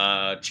them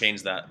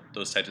change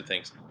those types of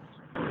things?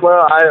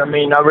 Well, I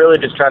really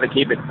just try to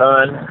keep it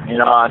fun.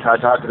 I try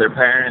to talk to their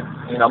parents.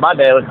 My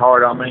dad was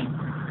hard on me.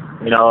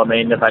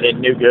 If I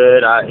didn't do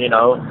good,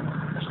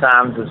 there's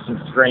times with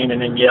some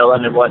screaming and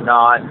yelling and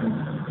whatnot.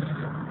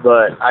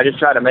 But I just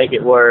try to make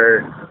it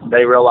where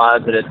they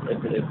realize that it's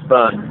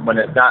fun. When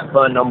it's not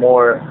fun no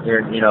more,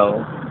 you're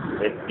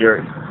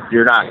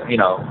not,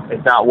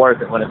 it's not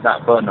worth it when it's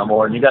not fun no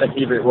more. And you got to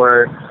keep it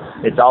where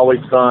it's always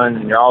fun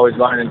and you're always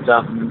learning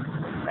something.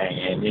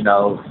 And,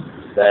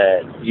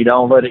 that you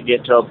don't let it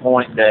get to a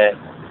point that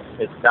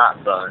it's not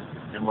fun.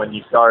 And when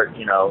you start,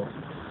 you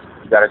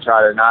got to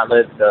try to not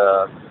let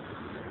the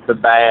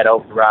bad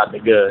override the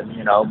good,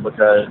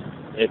 because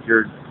if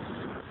you're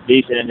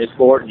decent in this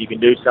sport, you can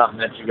do something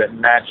that you're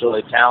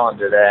naturally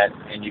talented at,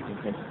 and you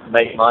can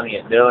make money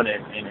at doing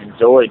it and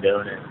enjoy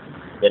doing it,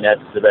 then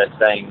that's the best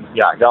thing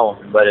you got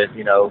going. But if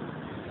you're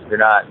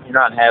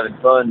not having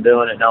fun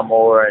doing it no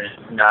more, and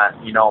it's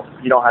not, you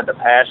don't have the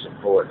passion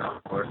for it no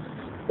more,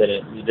 then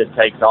it just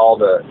takes all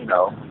the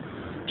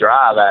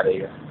drive out of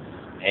you.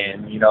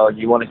 And, you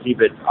want to keep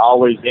it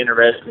always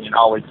interesting and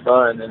always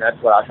fun, and that's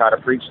what I try to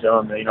preach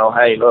to them.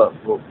 Hey, look,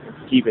 we'll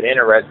keep it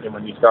interesting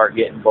when you start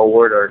getting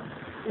bored, or,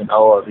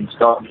 if you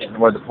start getting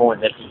to the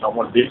point that you don't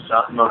want to do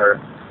something,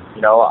 or,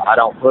 I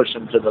don't push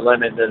them to the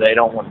limit that they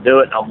don't want to do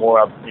it no more.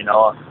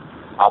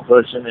 I'll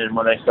push them, and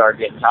when they start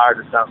getting tired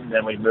of something,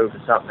 then we move to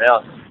something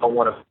else. don't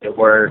want to get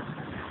where,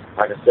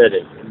 like I said,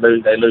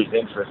 they lose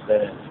interest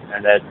in it.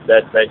 And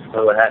that's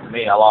basically what happened to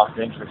me. I lost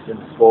interest in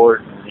the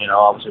sport. And, you know,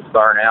 I was just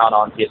burnt out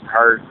on getting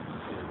hurt,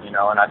 you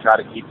know, and I try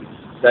to keep it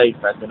safe.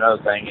 That's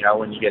another thing, you know,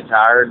 when you get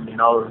tired, you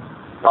know,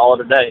 call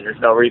it a day.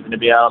 There's no reason to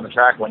be out on the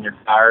track when you're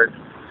tired,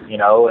 you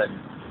know, and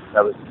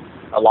that was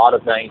a lot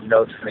of things, you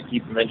know, trying to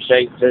keep them in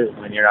shape too.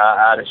 When you're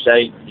out of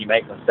shape, you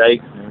make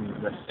mistakes,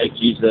 and mistakes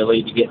usually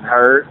lead to getting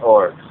hurt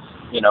or,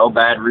 you know,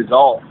 bad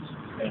results.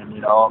 And,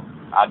 you know,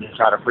 I just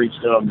try to preach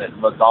to them that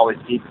let's always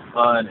keep it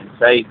fun and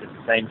safe at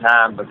the same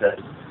time, because,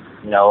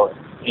 you know,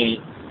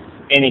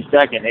 any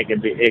second it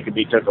could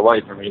be took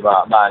away from you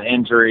by an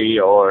injury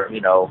or,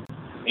 you know,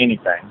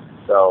 anything.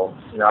 So,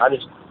 you know, I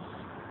just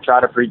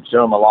try to preach to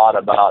them a lot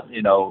about,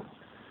 you know,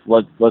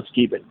 let's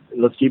keep it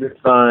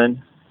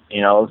fun,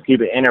 you know, let's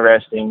keep it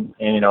interesting,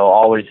 and, you know,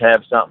 always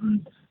have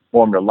something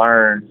for them to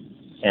learn,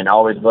 and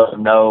always let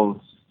them know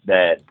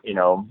that, you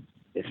know,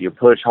 if you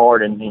push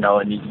hard and, you know,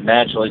 and you're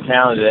naturally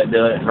talented at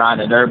doing it,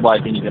 riding a dirt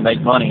bike, and you can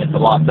make money, it's a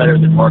lot better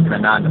than working a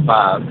 9 to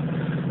 5.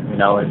 You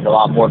know, it's a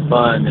lot more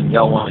fun than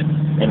going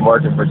and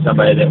working for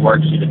somebody that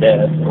works you to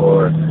death,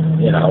 or,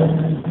 you know,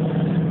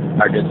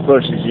 or just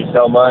pushes you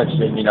so much,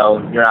 and, you know,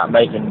 you're not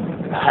making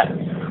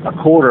a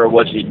quarter of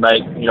what you'd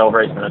make, you know,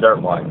 racing a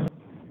dirt bike.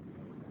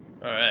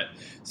 All right.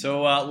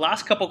 So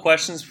last couple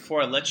questions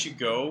before I let you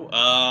go.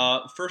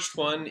 First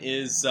one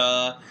is,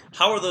 how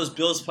are those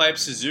Bill's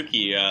Pipes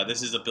Suzuki?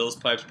 This is a Bill's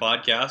Pipes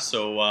podcast,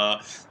 so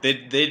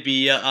they'd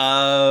be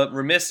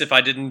remiss if I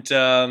didn't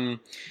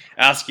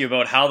ask you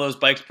about how those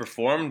bikes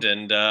performed,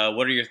 and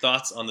what are your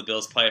thoughts on the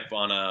Bill's Pipe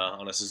on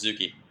a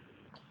Suzuki?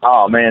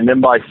 Oh man, them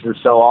bikes are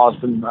so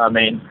awesome. I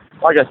mean,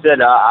 like I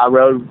said, I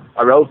rode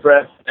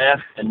for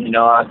FF, and, you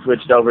know, I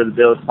switched over to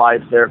Bill's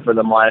Pipes there for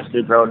the last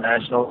 2 Pro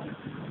Nationals.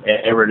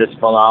 And they were just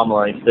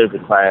phenomenally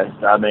stupid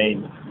fast. I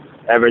mean,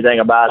 everything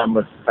about them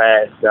was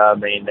fast. I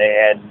mean, they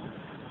had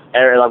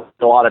a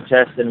lot of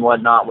testing and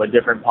whatnot with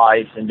different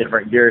pipes and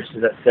different gear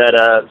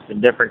setups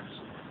and different,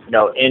 you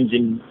know,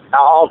 engine,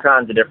 all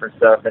kinds of different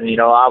stuff. And, you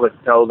know, I was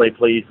totally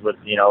pleased with,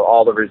 you know,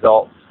 all the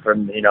results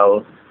from, you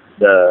know,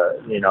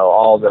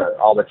 all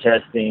the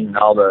testing and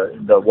all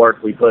the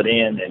work we put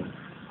in. And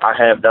I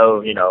have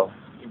those, you know,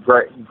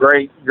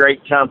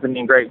 great company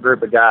and great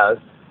group of guys.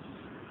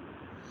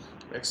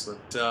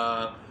 Excellent.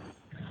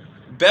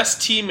 Best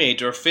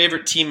teammate or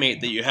favorite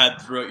teammate that you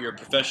had throughout your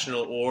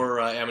professional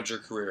or amateur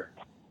career?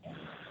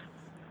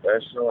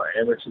 Professional,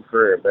 amateur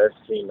career, best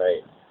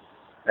teammate.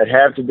 It'd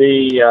have to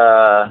be.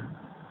 I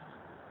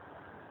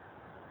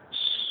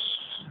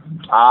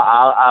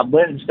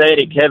went and stayed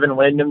at Kevin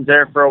Wyndham's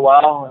there for a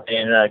while,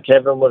 and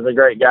Kevin was a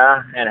great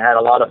guy, and had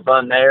a lot of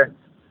fun there.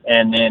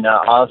 And then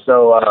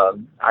also,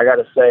 I got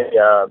to say,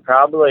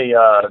 probably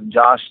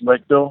Josh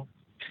Lichtel,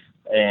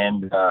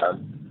 and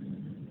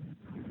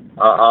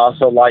I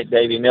also liked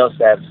Davey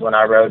Millsaps when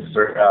I rode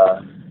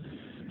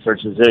for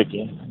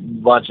Suzuki.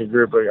 Bunch of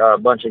good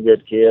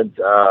kids.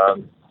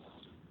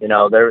 You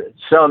know, there's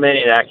so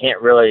many that I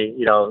can't really,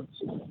 you know,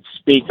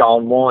 speak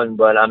on one,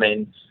 but I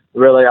mean,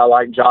 really, I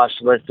like Josh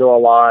Lichtel a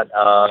lot.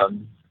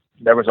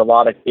 There was a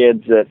lot of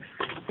kids that,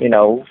 you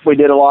know, we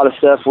did a lot of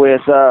stuff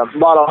with, a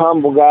lot of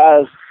humble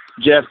guys,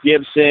 Jeff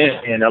Gibson,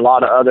 and a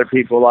lot of other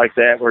people like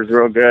that was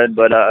real good.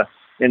 But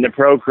in the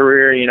pro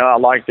career, you know, I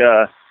liked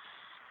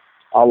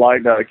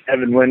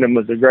Kevin Wyndham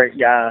was a great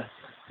guy,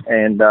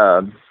 and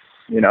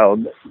you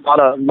know,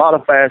 a lot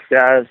of fast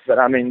guys. But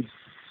I mean,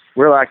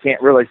 really, I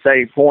can't really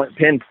say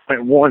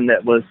pinpoint one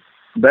that was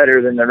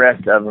better than the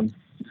rest of them.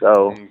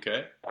 So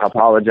okay. I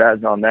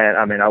apologize on that.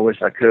 I mean, I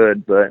wish I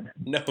could, but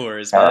no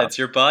worries, man. It's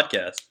your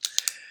podcast.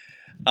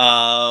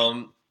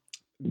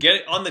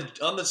 Get on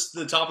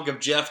the topic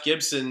of Jeff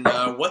Gibson.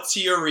 What's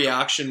your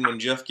reaction when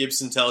Jeff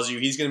Gibson tells you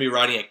he's going to be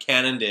riding at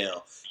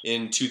Cannondale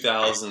in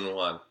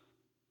 2001?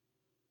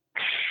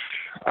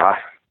 I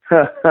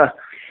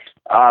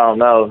don't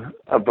know,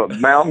 a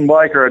mountain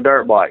bike or a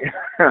dirt bike.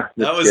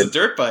 That was a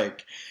dirt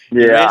bike.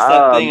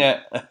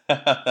 Yeah,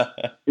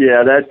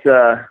 yeah,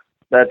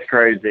 that's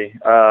crazy.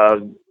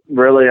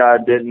 Really, I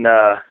didn't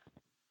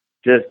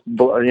just,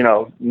 you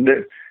know,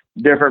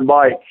 different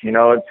bike. You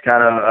know, it's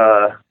kind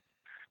of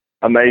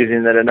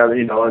amazing that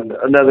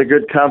another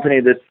good company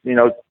that's, you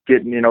know,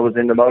 was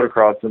into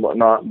motocross and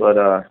whatnot.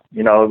 But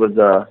you know, it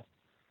was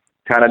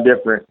kind of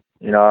different.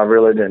 You know, I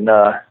really didn't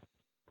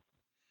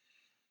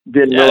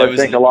really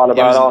think a lot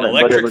about it.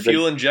 Electric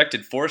fuel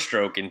injected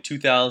 4-stroke in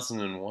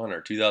 2001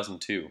 or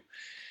 2002.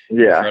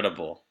 Yeah,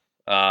 incredible.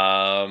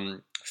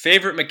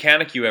 Favorite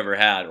mechanic you ever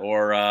had,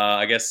 or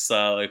I guess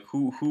like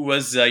who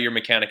was your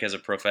mechanic as a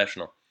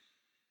professional?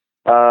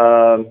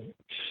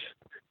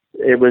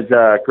 It was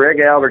Greg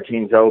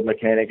Albertine's old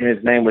mechanic, and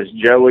his name was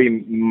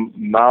Joey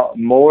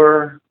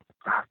Moore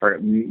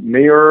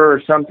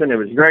or something. It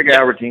was Greg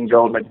Albertine's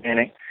old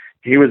mechanic.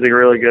 He was a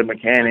really good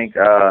mechanic.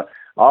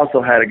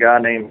 Also had a guy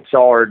named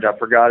Sarge. I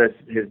forgot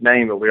his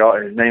name, but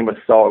his name was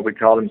Sarge. We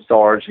called him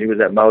Sarge. He was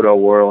at Moto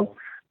World.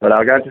 But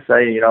I got to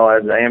say, you know,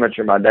 as an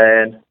amateur, my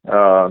dad,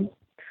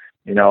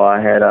 you know, I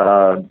had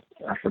I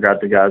forgot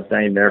the guy's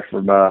name there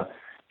from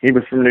he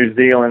was from New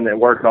Zealand and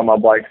worked on my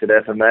bikes at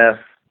FMF,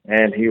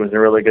 and he was a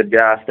really good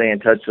guy. I stay in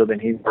touch with him.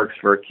 He works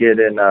for a kid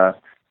in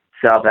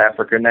South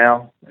Africa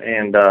now,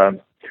 and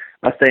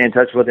I stay in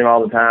touch with him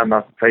all the time.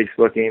 I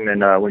Facebook him,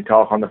 and we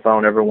talk on the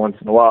phone every once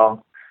in a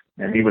while.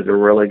 And he was a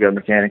really good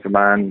mechanic of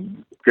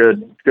mine.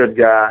 Good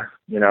guy.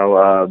 You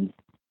know,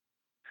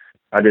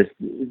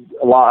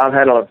 I've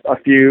had a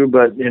few,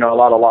 but you know, a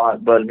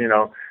lot. But you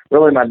know,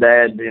 really, my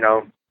dad, you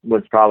know,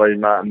 was probably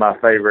my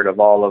favorite of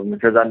all of them,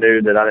 because I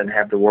knew that I didn't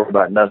have to worry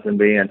about nothing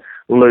being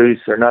loose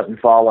or nothing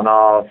falling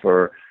off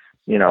or,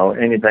 you know,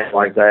 anything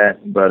like that.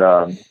 But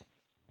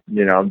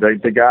you know,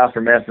 the guy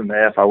from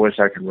FMF, I wish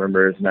I could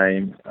remember his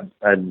name. It's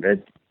a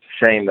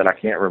shame that I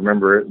can't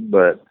remember it,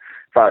 but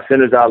as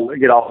soon as I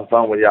get off the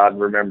phone with you, I'd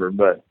remember.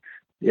 But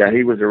yeah,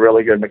 he was a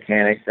really good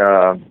mechanic,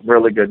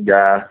 really good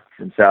guy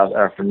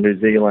from New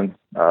Zealand.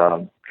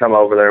 Come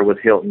over there with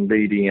Hilton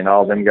Beatty and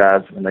all them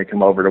guys when they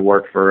come over to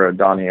work for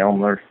Donnie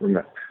Elmler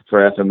for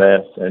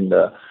FMS, and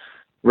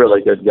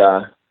really good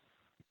guy.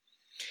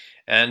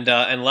 And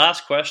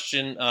last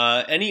question,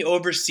 any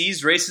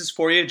overseas races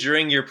for you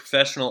during your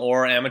professional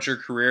or amateur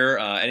career?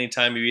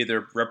 Anytime you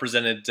either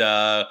represented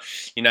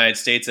United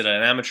States at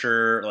an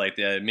amateur, like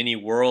the mini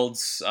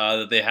worlds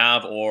that they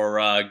have, or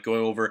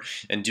going over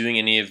and doing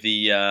any of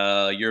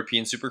the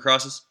European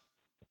supercrosses?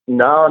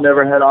 No,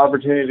 never had an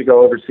opportunity to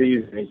go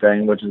overseas or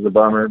anything, which is a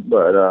bummer.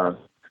 But,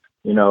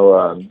 you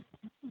know,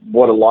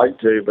 would have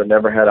liked to, but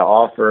never had an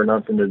offer or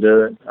nothing to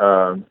do it.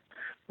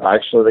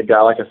 Actually, the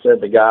guy, like I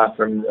said, the guy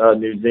from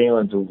New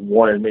Zealand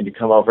wanted me to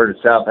come over to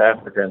South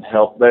Africa and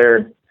help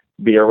there,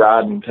 be a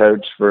riding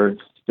coach for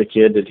the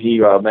kid that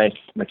he makes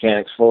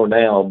mechanics for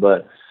now.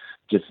 But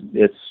just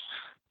it's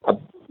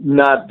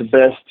not the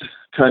best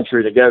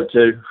country to go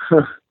to.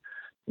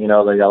 You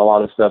know, they got a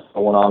lot of stuff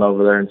going on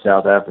over there in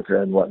South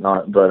Africa and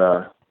whatnot.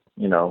 But,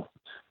 you know,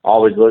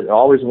 always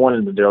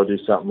wanted to do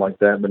something like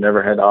that, but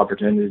never had the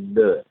opportunity to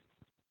do it.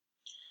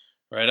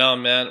 Right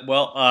on, man.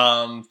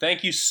 Well,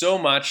 thank you so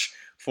much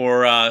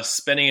for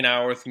spending an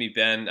hour with me,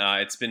 Ben.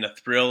 It's been a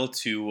thrill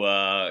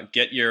to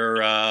get your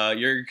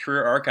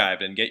career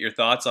archived and get your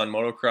thoughts on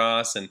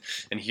motocross and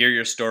hear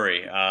your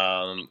story.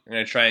 I'm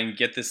going to try and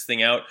get this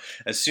thing out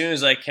as soon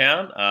as I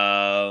can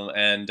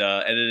and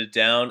edit it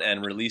down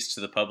and release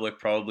to the public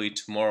probably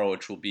tomorrow,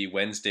 which will be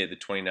Wednesday, the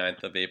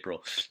 29th of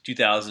April,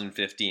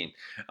 2015.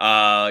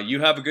 You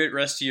have a great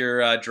rest of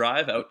your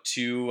drive out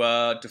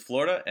to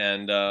Florida.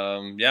 And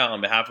yeah,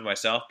 on behalf of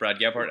myself, Brad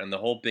Gebhardt, and the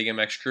whole Big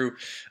MX crew,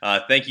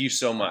 thank you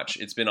so much.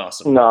 It's been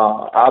awesome.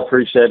 No, I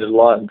appreciate it a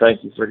lot, and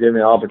thank you for giving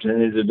me the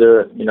opportunity to do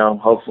it. You know,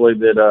 hopefully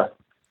I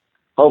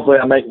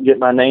get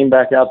my name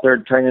back out there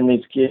training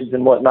these kids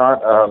and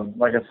whatnot.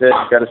 Like I said,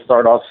 got to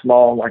start off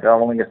small. Like I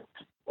only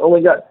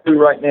got 2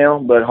 right now,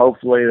 but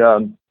hopefully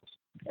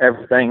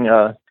everything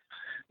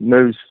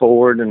moves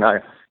forward, and I,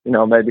 you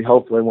know, maybe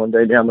hopefully one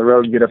day down the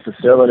road get a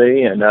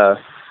facility. And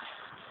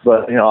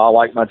but you know, I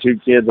like my 2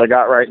 kids I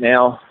got right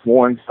now.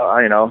 One,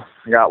 you know,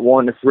 I got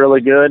one that's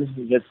really good.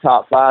 He gets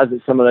top 5s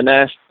at some of the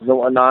nationals and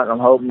whatnot. And I'm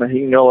hoping that he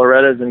can go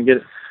Loretta's and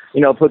get, you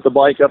know, put the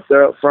bike up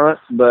there up front.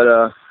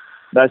 But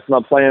that's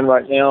my plan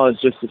right now, is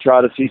just to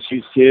try to teach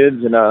these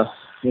kids and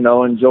you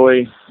know,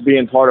 enjoy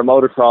being part of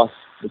motocross.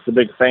 It's a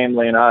big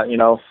family, and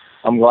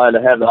I'm glad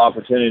to have the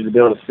opportunity to be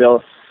able to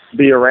still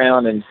be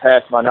around and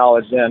pass my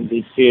knowledge down to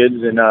these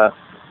kids, and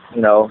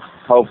you know,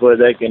 hopefully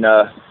they can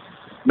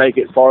make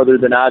it farther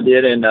than I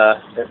did as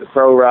a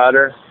pro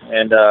rider,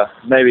 and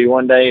maybe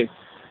one day,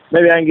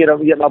 maybe I can get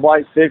my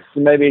bike fixed,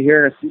 and maybe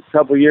here in a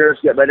couple of years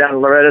get back down to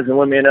Loretta's and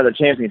win me another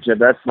championship.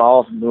 That's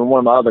one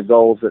of my other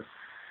goals that's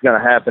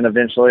going to happen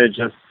eventually. It's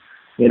just,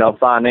 you know,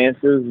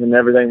 finances and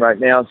everything right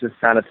now is just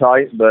kind of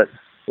tight, but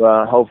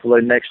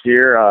hopefully next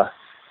year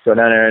go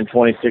down there in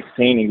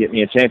 2016 and get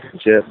me a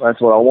championship.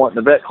 That's what I want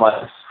in the vet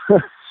class.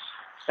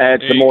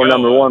 Add some more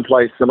number 1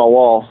 plates to my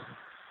wall.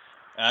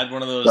 Add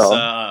one of those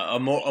a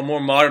more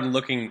modern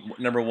looking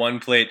number 1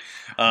 plate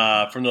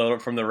from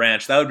the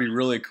ranch. That would be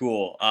really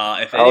cool.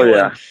 If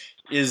anyone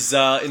is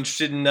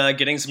interested in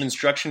getting some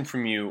instruction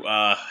from you,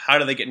 how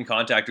do they get in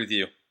contact with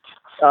you?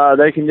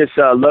 They can just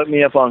look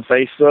me up on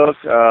Facebook.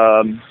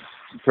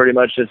 Pretty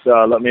much just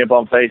look me up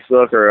on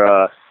Facebook,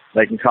 or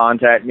they can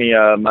contact me.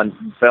 My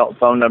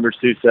phone number is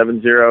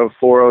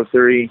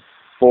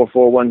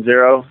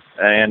 270-403-4410.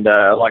 And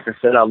like I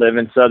said, I live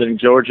in southern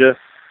Georgia.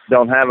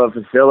 Don't have a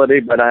facility,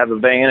 but I have a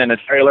van and a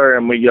trailer,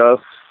 and we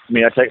go.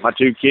 I take my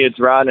 2 kids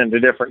riding to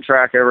different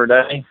track every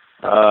day.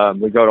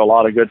 We go to a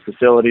lot of good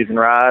facilities and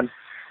ride.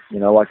 You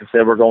know, like I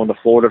said, we're going to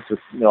Florida for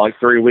like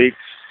 3 weeks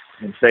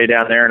and stay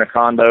down there in a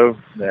condo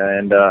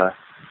and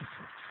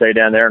stay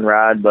down there and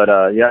ride. But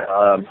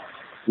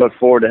look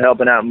forward to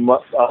helping out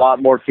a lot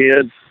more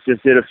kids.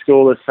 Just did a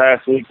school this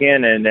past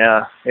weekend, and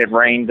it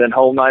rained the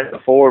whole night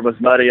before. It was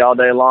muddy all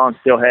day long.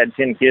 Still had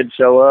 10 kids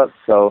show up,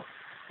 so.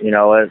 You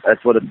know,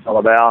 that's what it's all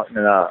about,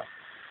 and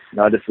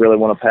I just really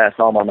want to pass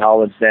all my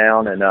knowledge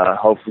down, and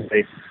hopefully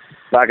if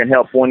I can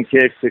help one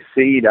kid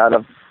succeed out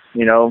of,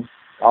 you know,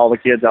 all the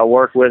kids I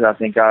work with. I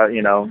think I've,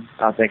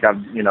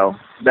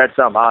 that's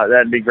something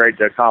that'd be great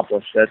to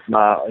accomplish. That's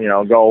my,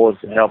 goal, is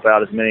to help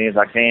out as many as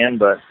I can.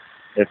 But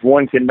if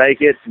one can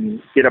make it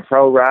and get a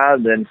pro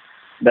ride, then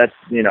that's,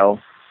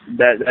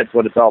 that's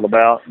what it's all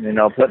about. Putting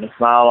a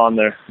smile on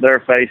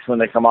their face when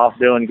they come off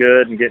doing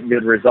good and getting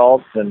good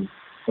results, and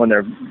when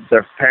their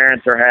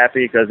parents are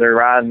happy because they're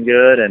riding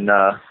good, and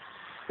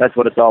that's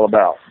what it's all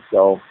about.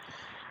 So.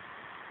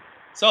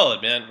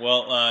 Solid, man.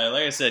 Well,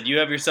 like I said, you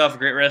have yourself a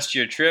great rest of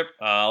your trip.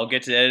 I'll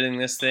get to editing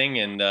this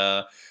thing,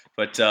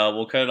 but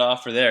we'll cut it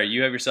off for there.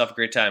 You have yourself a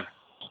great time.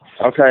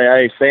 Okay.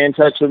 Hey, stay in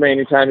touch with me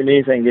anytime you need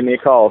anything. Give me a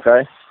call,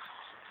 okay?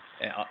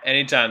 Yeah,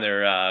 anytime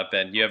there,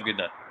 Ben. You have a good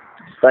night.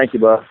 Thank you,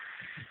 bud.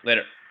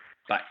 Later.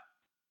 Bye.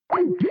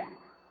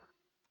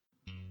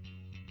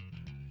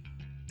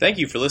 Thank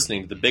you for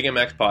listening to the Big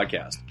MX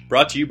Podcast,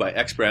 brought to you by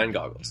X Brand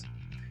Goggles.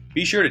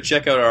 Be sure to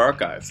check out our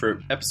archive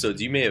for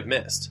episodes you may have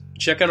missed.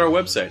 Check out our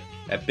website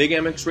at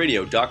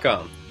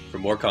bigmxradio.com for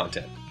more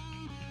content.